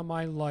lay down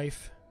my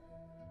life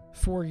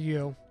for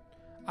you.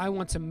 I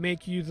want to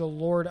make you the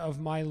Lord of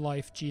my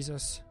life,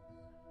 Jesus.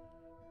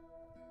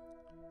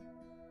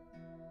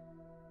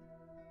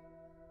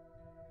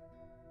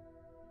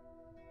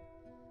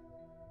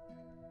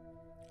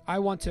 I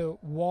want to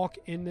walk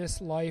in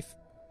this life,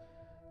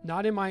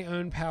 not in my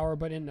own power,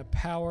 but in the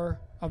power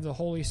of the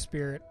Holy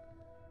Spirit.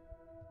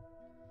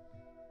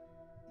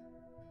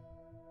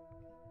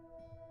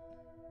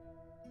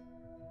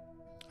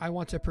 I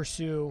want to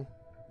pursue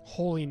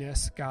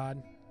holiness,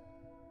 God.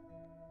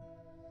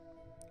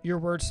 Your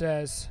word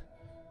says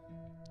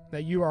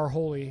that you are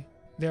holy,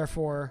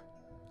 therefore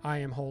I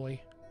am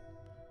holy.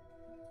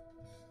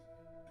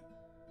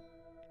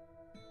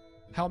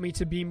 Help me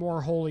to be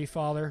more holy,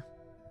 Father.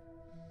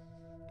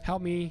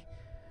 Help me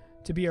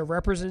to be a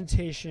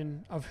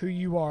representation of who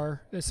you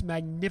are, this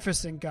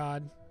magnificent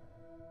God.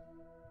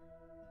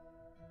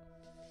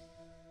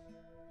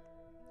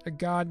 A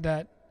God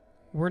that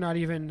we're not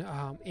even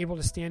able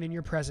to stand in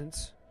your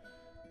presence.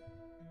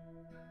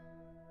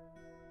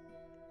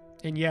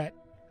 And yet,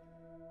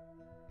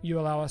 you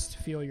allow us to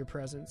feel your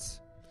presence.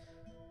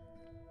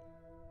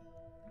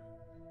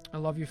 I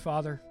love you,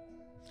 Father.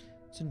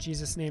 It's in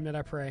Jesus' name that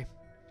I pray.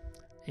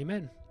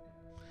 Amen.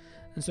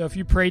 And so if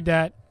you prayed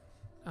that,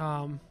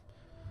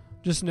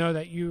 just know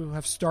that you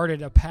have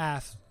started a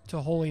path to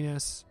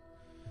holiness.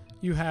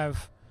 You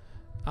have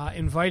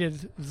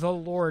invited the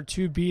Lord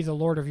to be the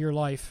Lord of your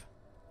life.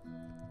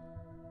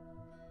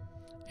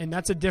 And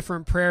that's a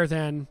different prayer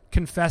than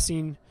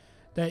confessing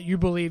that you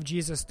believe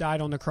Jesus died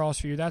on the cross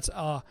for you. That's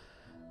a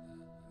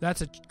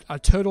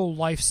total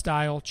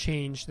lifestyle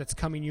change that's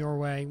coming your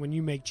way when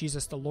you make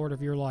Jesus the Lord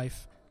of your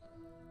life.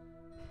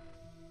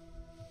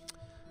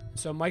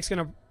 So Mike's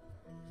going to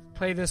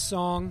play this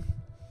song.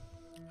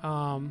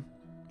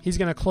 He's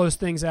going to close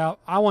things out.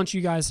 I want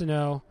you guys to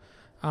know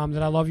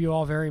that I love you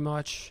all very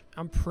much.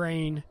 I'm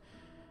praying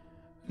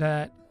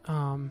that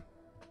the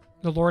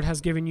Lord has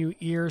given you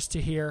ears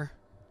to hear.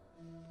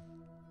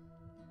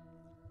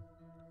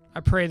 I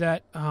pray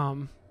that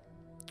I'm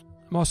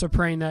also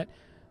praying that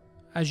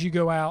as you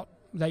go out,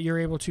 that you're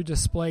able to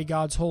display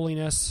God's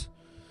holiness,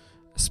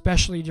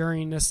 especially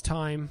during this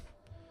time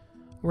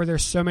where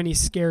there's so many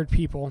scared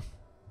people.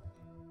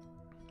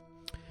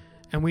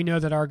 And we know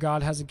that our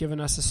God hasn't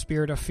given us a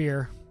spirit of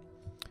fear,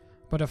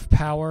 but of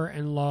power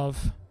and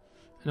love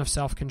and of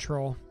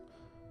self-control.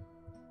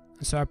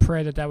 And so I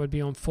pray that that would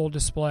be on full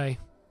display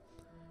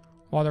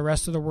while the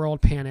rest of the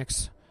world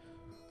panics.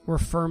 We're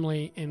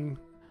firmly in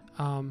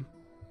the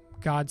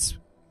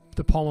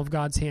palm of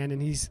God's hand,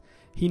 and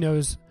He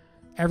knows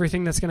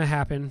everything that's going to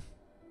happen,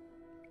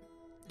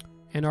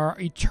 and our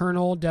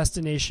eternal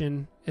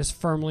destination is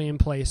firmly in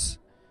place.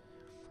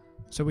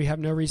 So we have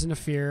no reason to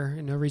fear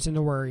and no reason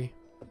to worry.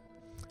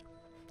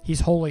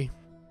 He's holy.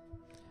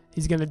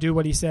 He's going to do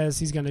what He says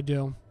He's going to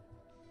do.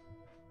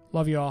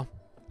 Love you all.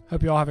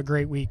 Hope you all have a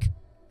great week.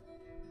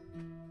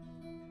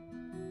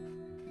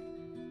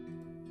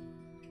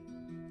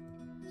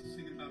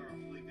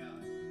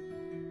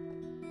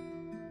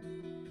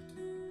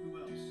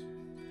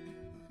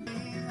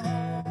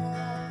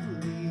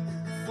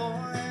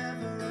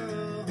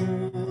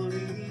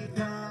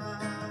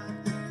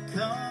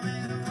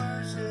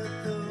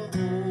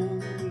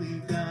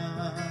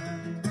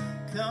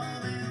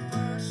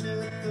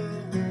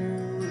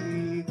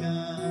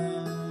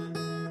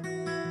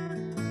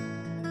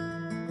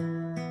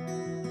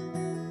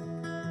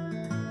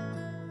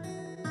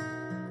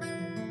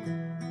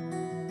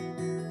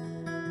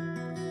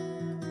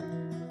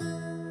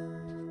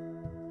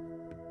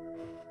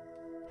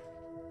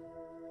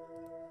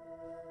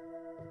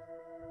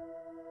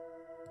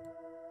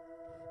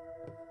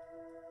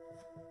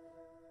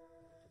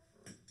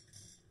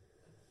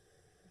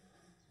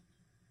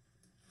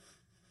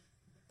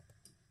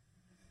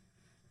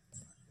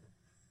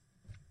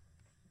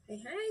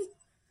 Hey.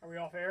 Are we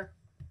all fair?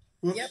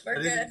 Whoops, Yep,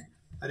 we're good.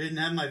 I didn't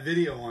have my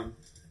video on.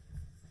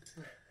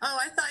 Oh,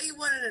 I thought you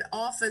wanted it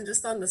off and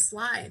just on the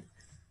slide.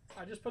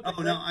 I just put the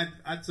Oh, no,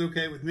 that's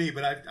okay with me,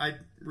 but I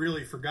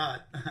really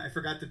forgot. I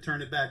forgot to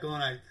turn it back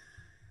on.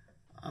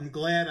 I'm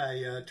glad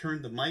I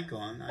turned the mic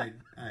on. I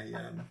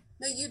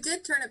No, you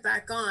did turn it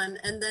back on,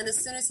 and then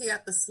as soon as you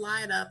got the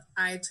slide up,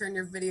 I turned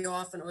your video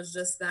off, and it was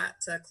just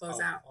that to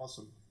close out.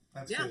 Awesome.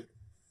 That's Yeah. good.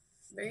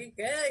 Very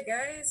good,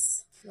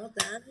 guys. Well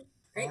done.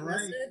 Great All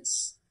right.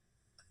 message.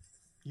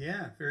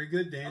 Yeah, very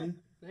good, Danny.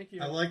 Thank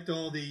you. I liked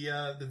all the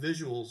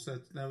visuals.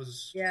 That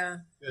was Yeah.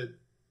 good.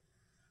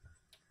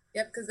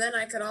 Yep, because then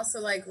I could also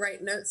like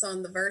write notes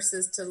on the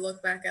verses to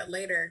look back at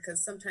later,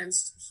 because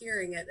sometimes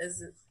hearing it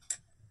isn't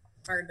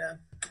hard to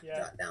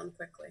jot down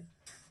quickly.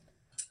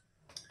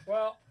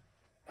 Well,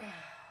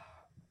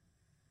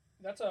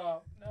 that's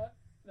a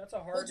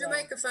hard. Hold your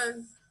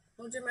microphone.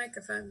 Hold your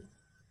microphone.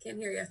 Can't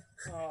hear you.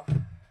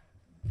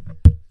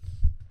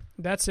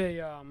 That's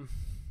a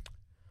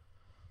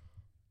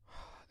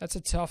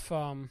tough.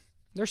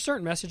 There's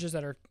certain messages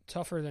that are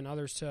tougher than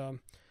others to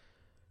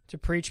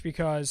preach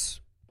because,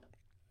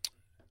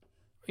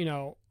 you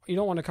know, you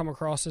don't want to come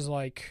across as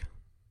like.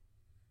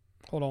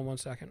 Hold on one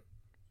second.